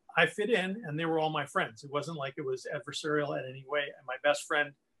 And I fit in, and they were all my friends. It wasn't like it was adversarial in any way. And my best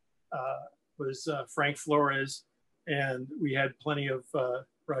friend was Frank Flores, and we had plenty of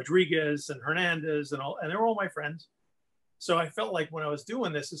Rodriguez and Hernandez and they were all my friends. So I felt like when I was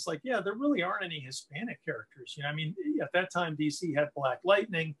doing this, it's like, yeah, there really aren't any Hispanic characters. You know, I mean, at that time, DC had Black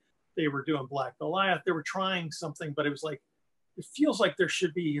Lightning. They were doing Black Goliath. They were trying something, but it was like, it feels like there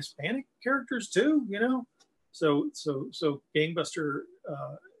should be Hispanic characters too, you know? So Gangbuster,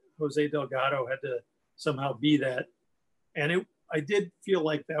 Jose Delgado had to somehow be that. And I did feel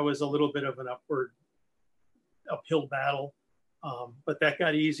like that was a little bit of an uphill battle, but that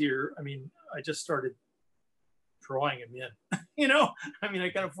got easier. I mean, I just started drawing him in, you know? I mean, I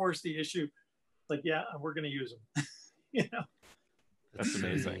kind of forced the issue. Like, yeah, we're going to use him, you know? That's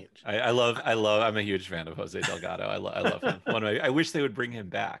amazing. I love. I'm a huge fan of Jose Delgado. I love him. I wish they would bring him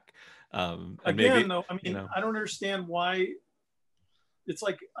back. Again, maybe, though, I mean, you know, I don't understand why. It's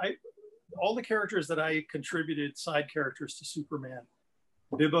like all the characters that I contributed side characters to Superman.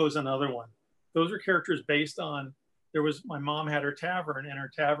 Bibbo's another one. Those are characters based on. My mom had her tavern, and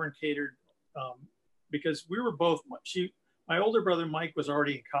her tavern catered because we were both. My older brother Mike was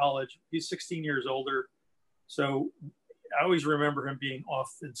already in college. He's 16 years older, so I always remember him being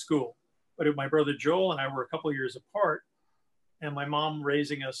off in school. But my brother Joel and I were a couple of years apart, and my mom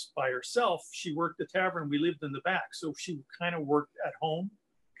raising us by herself, she worked the tavern. We lived in the back, so she kind of worked at home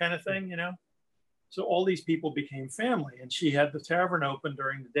kind of thing, you know? So all these people became family, and she had the tavern open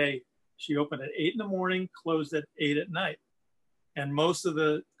during the day. She opened at 8 in the morning, closed at 8 at night. And most of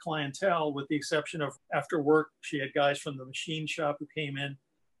the clientele, with the exception of after work, she had guys from the machine shop who came in,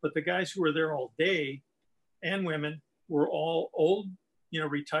 but the guys who were there all day, and women, were all old, you know,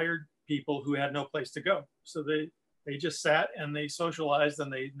 retired people who had no place to go. So they just sat and they socialized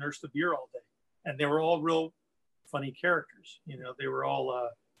and they nursed the beer all day. And they were all real funny characters. You know, they were all,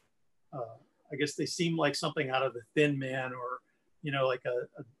 I guess they seemed like something out of The Thin Man, or, you know, like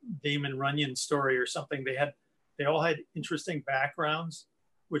a Damon Runyon story or something. They all had interesting backgrounds,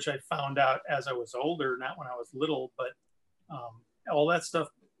 which I found out as I was older, not when I was little, but all that stuff,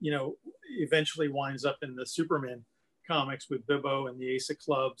 you know, eventually winds up in the Superman comics with Bibbo and the Ace of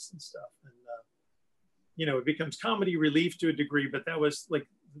Clubs and stuff. And, you know, it becomes comedy relief to a degree, but that was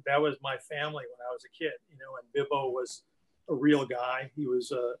my family when I was a kid, you know, and Bibbo was a real guy. He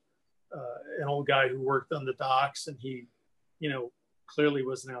was an old guy who worked on the docks, and he, you know, clearly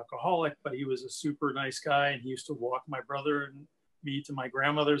was an alcoholic, but he was a super nice guy. And he used to walk my brother and me to my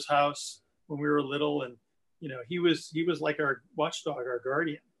grandmother's house when we were little. And, you know, he was like our watchdog, our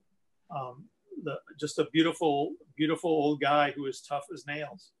guardian. Just a beautiful, beautiful old guy who was tough as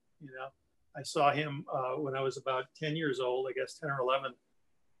nails. You know, I saw him when I was about 10 years old, I guess 10 or 11.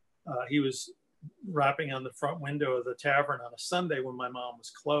 He was rapping on the front window of the tavern on a Sunday when my mom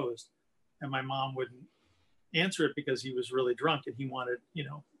was closed, and my mom wouldn't answer it because he was really drunk and he wanted, you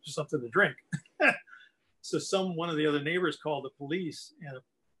know, something to drink. So one of the other neighbors called the police, and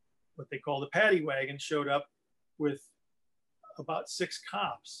what they called a paddy wagon showed up with about 6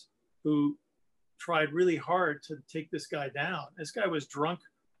 cops who tried really hard to take this guy down. This guy was drunk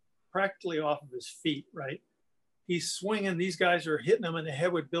practically off of his feet, right? He's swinging. These guys are hitting him in the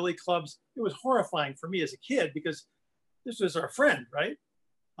head with billy clubs. It was horrifying for me as a kid because this was our friend, right?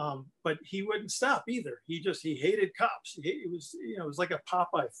 But he wouldn't stop either. He hated cops. It was like a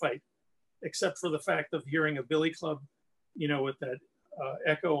Popeye fight, except for the fact of hearing a billy club, with that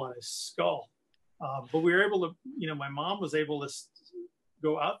echo on his skull. But we were able to, my mom was able to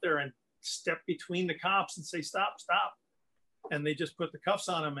go out there and step between the cops and say, stop, stop. And they just put the cuffs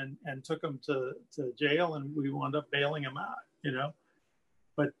on him and took him to jail, and we wound up bailing him out,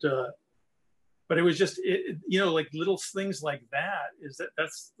 But it was just, like little things like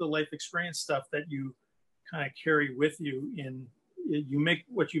that's the life experience stuff that you kind of carry with you you make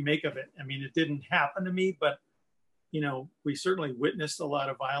what you make of it. I mean, it didn't happen to me, but, we certainly witnessed a lot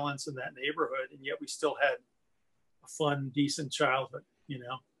of violence in that neighborhood, and yet we still had a fun, decent childhood,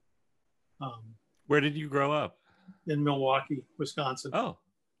 Where did you grow up? In Milwaukee, Wisconsin.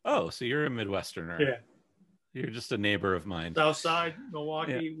 Oh, so you're a Midwesterner. Yeah. You're just a neighbor of mine. South Side,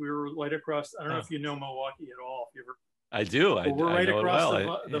 Milwaukee. Yeah. We were right across. I don't know if you know Milwaukee at all. If you ever. I do. We're right across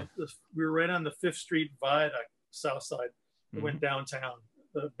we were right on the 5th Street Viaduct, South Side. We went downtown.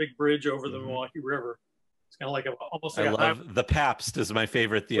 The big bridge over the Milwaukee River. It's kind of like almost like I love the Pabst is my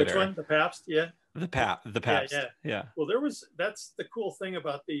favorite theater. Which one? The Pabst? Yeah. The Pabst. Yeah. Well, that's the cool thing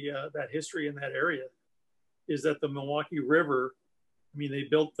about that history in that area, is that the Milwaukee River. I mean, they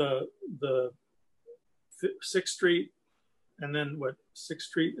built the 6th Street, and then 6th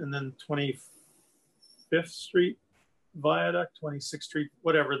Street, and then 25th Street Viaduct, 26th Street,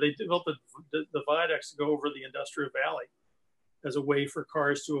 whatever. They built the viaducts to go over the Industrial Valley as a way for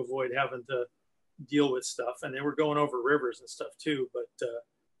cars to avoid having to deal with stuff. And they were going over rivers and stuff too. But,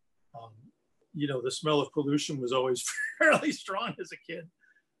 the smell of pollution was always fairly strong as a kid.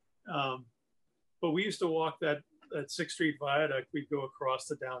 But we used to walk that 6th Street Viaduct. We'd go across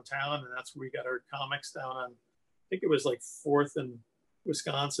to downtown, and that's where we got our comics down on, I think it was like 4th and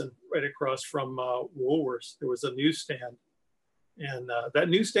Wisconsin, right across from Woolworths. There was a newsstand. And that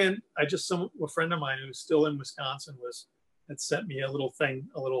newsstand, a friend of mine who's still in Wisconsin had sent me a little thing,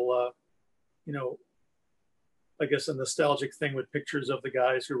 I guess a nostalgic thing with pictures of the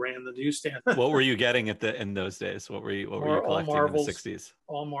guys who ran the newsstand. What were you getting in those days? What were you collecting in the 60s?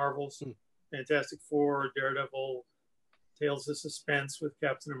 All Marvels, Fantastic Four, Daredevil, Tales of Suspense with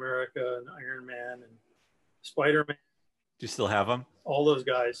Captain America and Iron Man and Spider-Man. Do you still have them? All those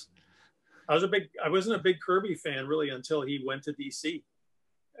guys. I wasn't a big Kirby fan really until he went to DC,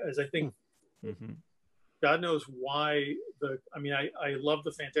 as I think God knows why. I love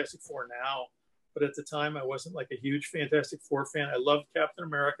the Fantastic Four now, but at the time I wasn't like a huge Fantastic Four fan. I loved Captain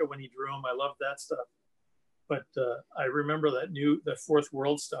America when he drew him. I loved that stuff. But I remember the Fourth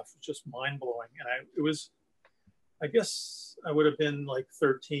World stuff was just mind blowing. And I guess I would have been like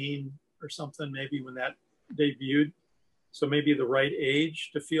 13 or something maybe when that debuted. So maybe the right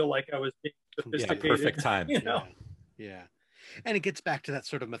age to feel like I was being sophisticated. Yeah, perfect time. Yeah. And it gets back to that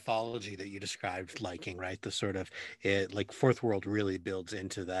sort of mythology that you described liking, right? The sort of like Fourth World really builds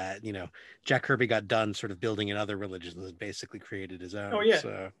into that. Jack Kirby got done sort of building in other religions and basically created his own. Oh yeah.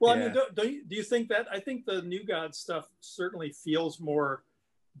 So, well, yeah. I mean, do you think that? I think the New God stuff certainly feels more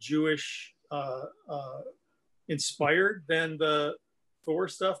Jewish inspired than the Thor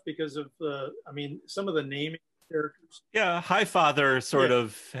stuff because of some of the naming characters. Yeah, Highfather sort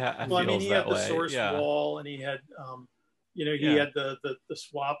of feels he that had the way. Source Wall, and he had he had the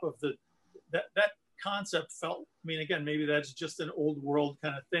swap of that concept felt, again, maybe that's just an old world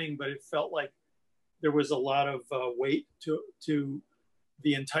kind of thing, but it felt like there was a lot of weight to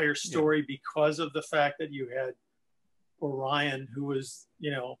the entire story because of the fact that you had Orion, who was,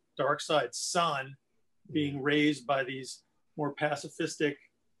 Darkseid's son, being raised by these more pacifistic,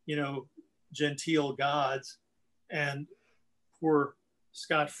 genteel gods, and poor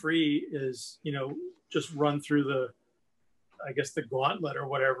Scott Free is, just run through the gauntlet or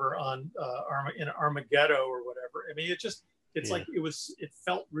whatever on in Armageddon or whatever. Like it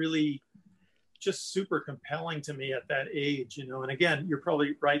felt really just super compelling to me at that age, and again, you're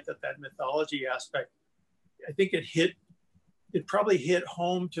probably right that mythology aspect, I think it probably hit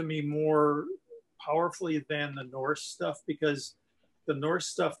home to me more powerfully than the Norse stuff, because the Norse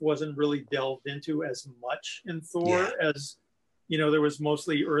stuff wasn't really delved into as much in Thor as, there was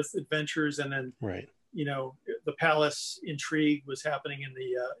mostly Earth adventures, and then, the palace intrigue was happening in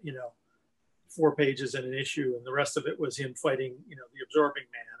the, 4 pages in an issue, and the rest of it was him fighting, the Absorbing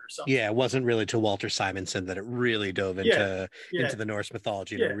Man or something. Yeah, it wasn't really to Walter Simonson that it really dove into the Norse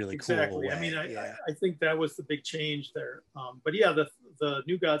mythology in a really cool way. I think that was the big change there. But yeah, the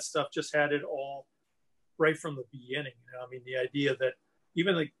New God stuff just had it all right from the beginning. You know, I mean, the idea that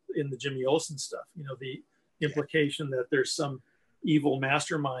even like in the Jimmy Olsen stuff, you know, the implication that there's some evil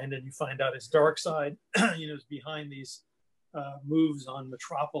mastermind, and you find out his dark side, you know, is behind these moves on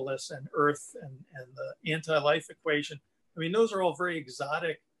Metropolis and Earth and the anti-life equation. I mean, those are all very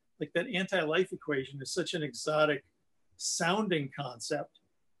exotic. Like that anti-life equation is such an exotic sounding concept,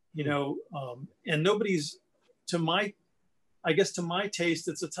 you know, and nobody's, I guess to my taste,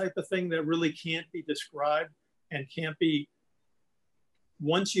 it's a type of thing that really can't be described and can't be,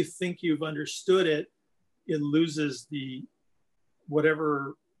 once you think you've understood it, it loses the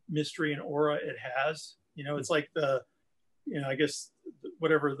whatever mystery and aura it has. You know, it's like the, you know, I guess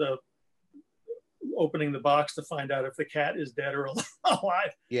whatever the opening the box to find out if the cat is dead or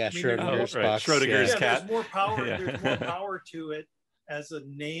alive. Yeah, I mean, Schrodinger's box. Schrodinger's cat. There's more power. There's more power to it as a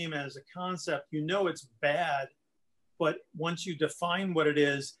name, as a concept. You know, it's bad, but once you define what it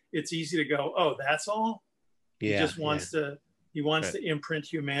is, it's easy to go, oh, that's all. He just wants to. He wants to imprint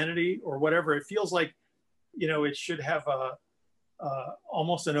humanity or whatever. It feels like, you know, it should have a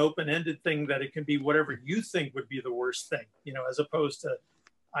almost an open-ended thing that it can be whatever you think would be the worst thing, you know, as opposed to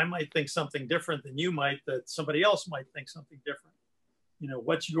I might think something different than you might, that somebody else might think something different. You know,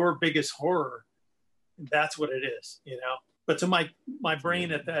 what's your biggest horror? And that's what it is, you know. But to my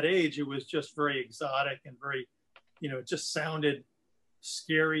brain at that age, it was just very exotic and very, you know, it just sounded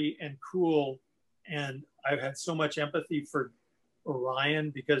scary and cool. And I've had so much empathy for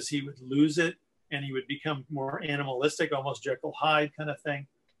Orion because he would lose it and he would become more animalistic, almost Jekyll Hyde kind of thing.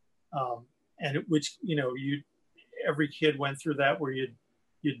 And which, you know, every kid went through that where you'd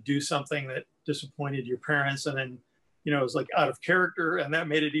do something that disappointed your parents, and then, you know, it was like out of character, and that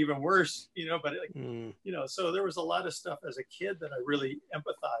made it even worse, you know. But like, you know, so there was a lot of stuff as a kid that I really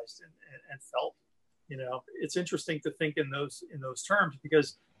empathized and felt. You know, it's interesting to think in those terms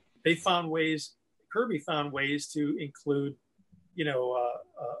because they found ways. Kirby found ways to include, you know,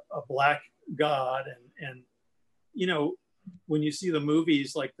 a black god, and you know, when you see the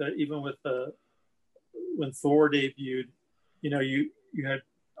movies like even with when Thor debuted, you know, you had,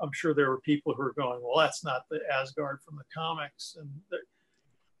 I'm sure there were people who were going, well, that's not the Asgard from the comics,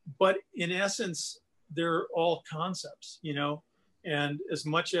 but in essence, they're all concepts, you know, and as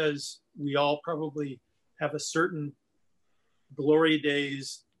much as we all probably have a certain glory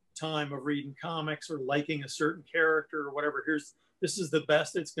days time of reading comics or liking a certain character or whatever, this is the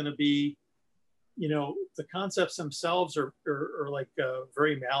best it's going to be, you know, the concepts themselves are like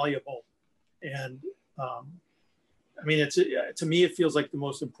very malleable. And I mean, to me, it feels like the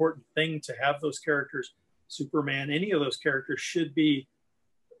most important thing to have those characters, Superman, any of those characters should be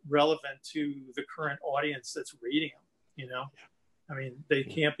relevant to the current audience that's reading them, you know? I mean, they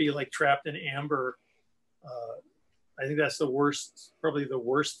can't be like trapped in amber. I think that's probably the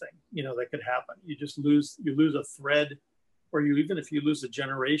worst thing, you know, that could happen. You just lose a thread, or even if you lose a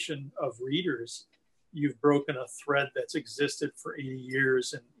generation of readers, you've broken a thread that's existed for 80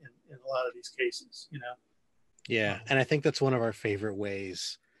 years in a lot of these cases, you know? Yeah, and I think that's one of our favorite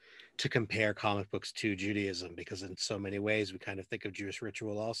ways to compare comic books to Judaism, because in so many ways we kind of think of Jewish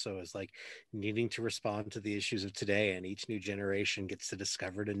ritual also as like needing to respond to the issues of today, and each new generation gets to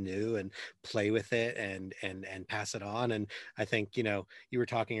discover it anew and play with it and pass it on. And I think, you know, you were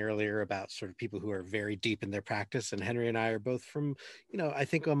talking earlier about sort of people who are very deep in their practice, and Henry and I are both from, you know, I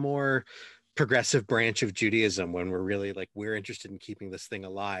think a more progressive branch of Judaism, when we're really like, we're interested in keeping this thing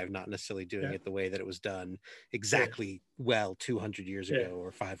alive, not necessarily doing it the way that it was done exactly 200 years ago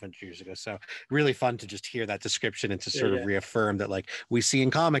or 500 years ago. So really fun to just hear that description and to sort of reaffirm that like we see in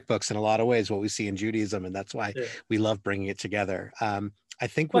comic books in a lot of ways what we see in Judaism, and that's why we love bringing it together. I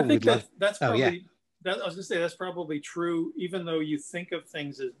think what we'd love. That's probably, I was gonna say that's probably true, even though you think of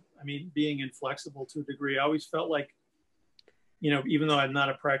things as, I mean, being inflexible to a degree. I always felt like, you know, even though I'm not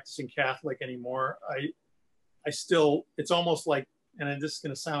a practicing Catholic anymore, I still, it's almost like, and this is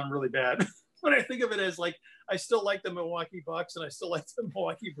going to sound really bad, but I think of it as like, I still like the Milwaukee Bucks and I still like the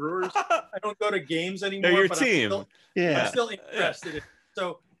Milwaukee Brewers. I don't go to games anymore. They're your but team. I'm still interested. In,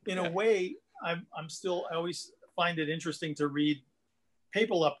 so in a way, I always find it interesting to read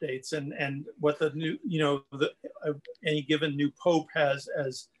papal updates and what the new, you know, any given new Pope has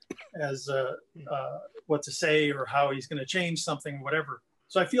as what to say or how he's going to change something, whatever.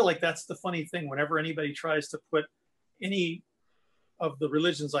 So I feel like that's the funny thing. Whenever anybody tries to put any of the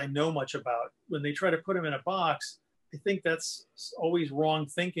religions I know much about, when they try to put them in a box, I think that's always wrong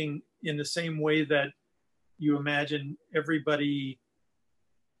thinking, in the same way that you imagine everybody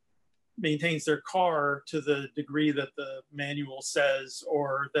maintains their car to the degree that the manual says,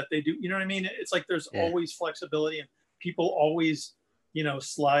 or that they do, you know what I mean? It's like there's always flexibility, and people always you know,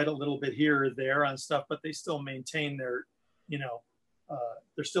 slide a little bit here or there on stuff, but they still maintain their, you know,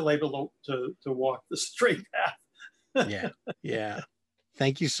 they're still able to walk the straight path. Yeah. Yeah.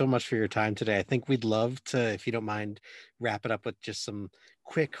 Thank you so much for your time today. I think we'd love to, if you don't mind, wrap it up with just some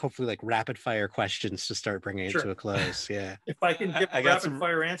quick, hopefully like rapid fire questions to start bringing it Sure. to a close. Yeah. If I can give I got rapid some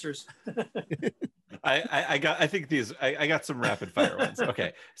fire answers. I got some rapid fire ones.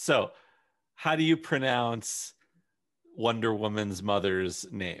 Okay. So how do you pronounce Wonder Woman's mother's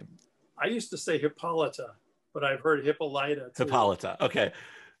name? I used to say Hippolyta, but I've heard Hippolyta too. Hippolyta. Okay.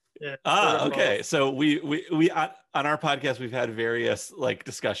 Yeah, Okay. both. So we on our podcast we've had various like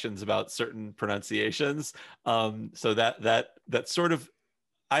discussions about certain pronunciations. So that sort of,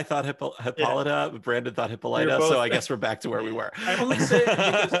 I thought Hippolyta, but Brandon thought Hippolyta. So I guess we're back to where we were. I only say it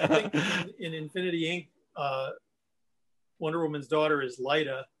because I think in Infinity Inc., Wonder Woman's daughter is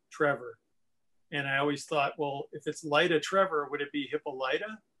Lyta Trevor. And I always thought, well, if it's Lyta Trevor, would it be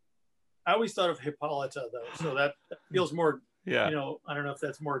Hippolyta? I always thought of Hippolyta though. So that feels more, Yeah. you know, I don't know if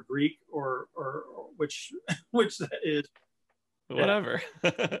that's more Greek or which that is. Whatever.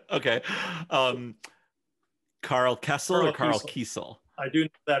 Okay. Carl Kessel or Carl Kiesel? I do know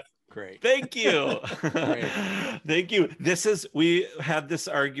that. Great. Thank you. Thank you. We had this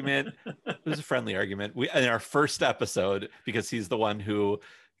argument. It was a friendly argument. In our first episode, because he's the one who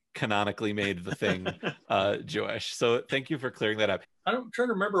canonically made the Thing Jewish. So thank you for clearing that up. I'm trying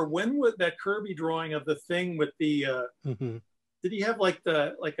to remember, when was that Kirby drawing of the Thing with the did he have like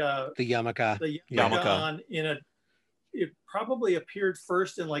the yarmulke? The yarmulke on in a, it probably appeared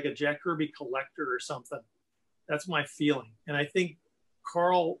first in like a Jack Kirby collector or something. That's my feeling. And I think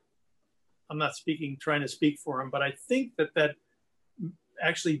Carl, I'm not trying to speak for him, but I think that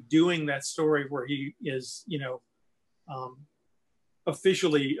actually doing that story where he is, you know,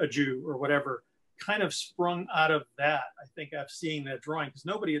 officially a Jew or whatever, kind of sprung out of that. I think I've seen that drawing, because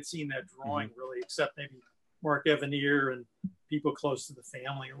nobody had seen that drawing really, except maybe Mark Evanier and people close to the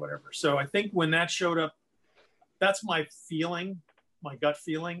family or whatever. So I think when that showed up, that's my feeling, my gut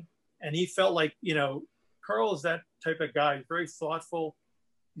feeling. And he felt like, you know, Carl is that type of guy. He's very thoughtful.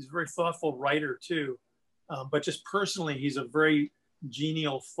 He's a very thoughtful writer too. But just personally, he's a very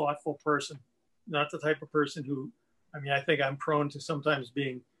genial, thoughtful person. Not the type of person who, I mean, I think I'm prone to sometimes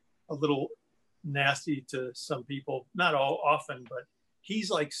being a little nasty to some people. Not all often, but he's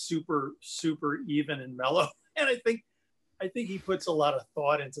like super, super even and mellow. And I think he puts a lot of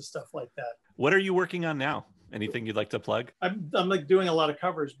thought into stuff like that. What are you working on now? Anything you'd like to plug? I'm like doing a lot of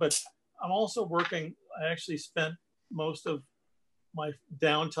covers, but I'm also working. I actually spent most of my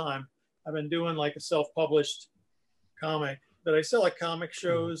downtime. I've been doing like a self-published comic that I sell at comic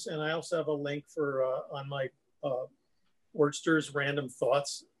shows, and I also have a link for on my Wordster's Random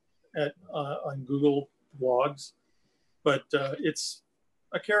Thoughts on Google Blogs. But it's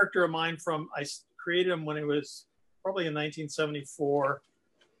a character of mine I created him when it was probably in 1974,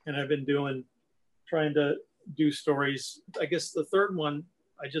 and I've been trying to do stories. I guess the third one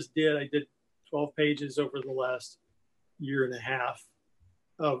I did 12 pages over the last year and a half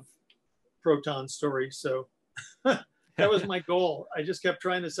of Proton stories. So that was my goal. I just kept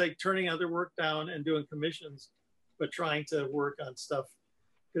trying to say, turning other work down and doing commissions, but trying to work on stuff,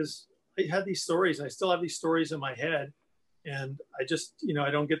 because I had these stories, and I still have these stories in my head. And I just, you know, I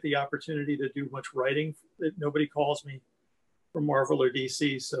don't get the opportunity to do much writing. Nobody calls me from Marvel or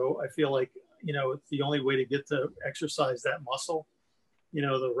DC. So I feel like, you know, it's the only way to get to exercise that muscle. You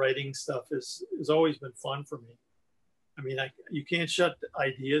know, the writing stuff has always been fun for me. I mean, you can't shut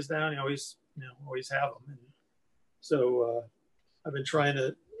ideas down. You always have them. And so I've been trying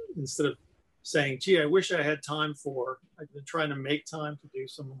to, instead of saying, gee, I wish I had time I've been trying to make time to do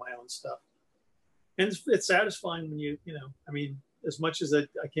some of my own stuff. And it's satisfying when you know, I mean, as much as I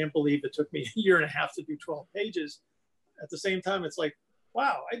can't believe it took me a year and a half to do 12 pages, at the same time, it's like,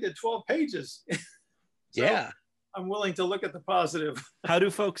 wow, I did 12 pages. So yeah. I'm willing to look at the positive. How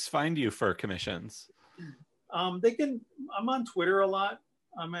do folks find you for commissions? I'm on Twitter a lot.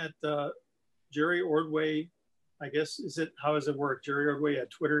 I'm at Jerry Ordway, I guess. How does it work? Jerry Ordway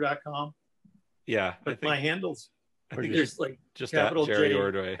at twitter.com. Yeah. But my handles are just like just capital Jerry J,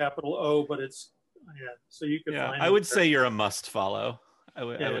 Ordway. capital O, but it's, yeah. So you can find I would say you're a must follow. I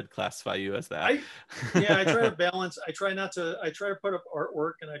would classify you as that. I try to balance. I try to put up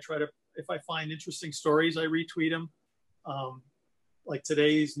artwork, and if I find interesting stories, I retweet them. Like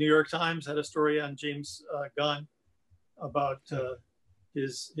today's New York Times had a story on James Gunn about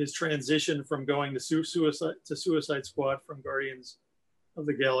his transition from going to Suicide Squad from Guardians of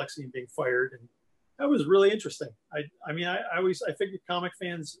the Galaxy and being fired, and that was really interesting. I figure comic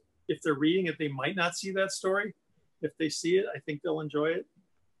fans, if they're reading it, they might not see that story, if they see it, I think they'll enjoy it.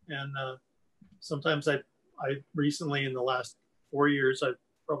 And sometimes I recently, in the last 4 years, I've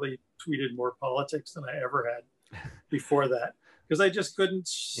probably tweeted more politics than I ever had before that, because I just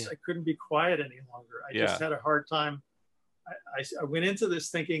couldn't be quiet any longer. I just had a hard time. I went into this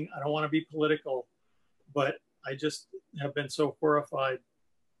thinking I don't want to be political, but I just have been so horrified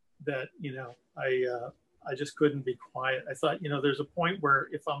that, I just couldn't be quiet. I thought, there's a point where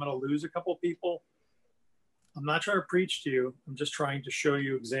if I'm going to lose a couple people, I'm not trying to preach to you. I'm just trying to show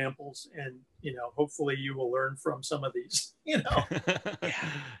you examples, and, hopefully you will learn from some of these,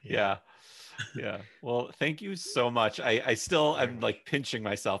 Yeah. Well, thank you so much. I'm like pinching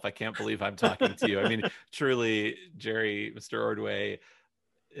myself. I can't believe I'm talking to you. I mean, truly, Jerry, Mr. Ordway,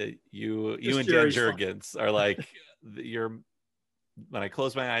 you and Dan Jurgens are like, when I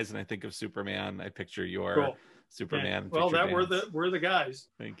close my eyes and I think of Superman, I picture your Superman. Well, we're the guys.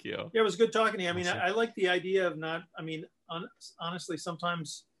 Thank you. Yeah, it was good talking to you. I mean, I like the idea of not, honestly,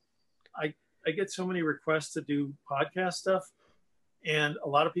 sometimes I get so many requests to do podcast stuff, and a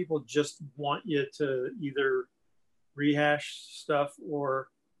lot of people just want you to either rehash stuff or,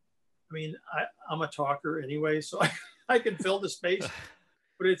 I'm a talker anyway, so I can fill the space,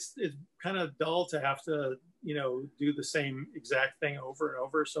 but it's kind of dull to have to, do the same exact thing over and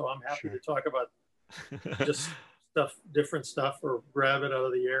over. So I'm happy to talk about just different stuff, or grab it out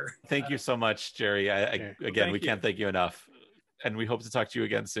of the air. Thank you so much, Jerry. We can't thank you enough, and we hope to talk to you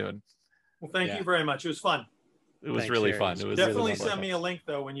again soon. Well, thank you very much. It was fun. It was really fun. It was definitely really send me a link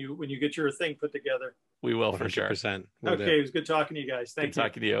though when you get your thing put together. We will, for 100%. sure. Okay, it was good talking to you guys. Thank you. Good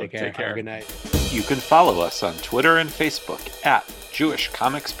talking to you. Take care. Good night. You can follow us on Twitter and Facebook at Jewish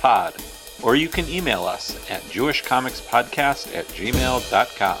Comics Pod, or you can email us at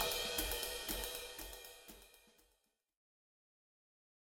jewishcomicspodcast@gmail.com.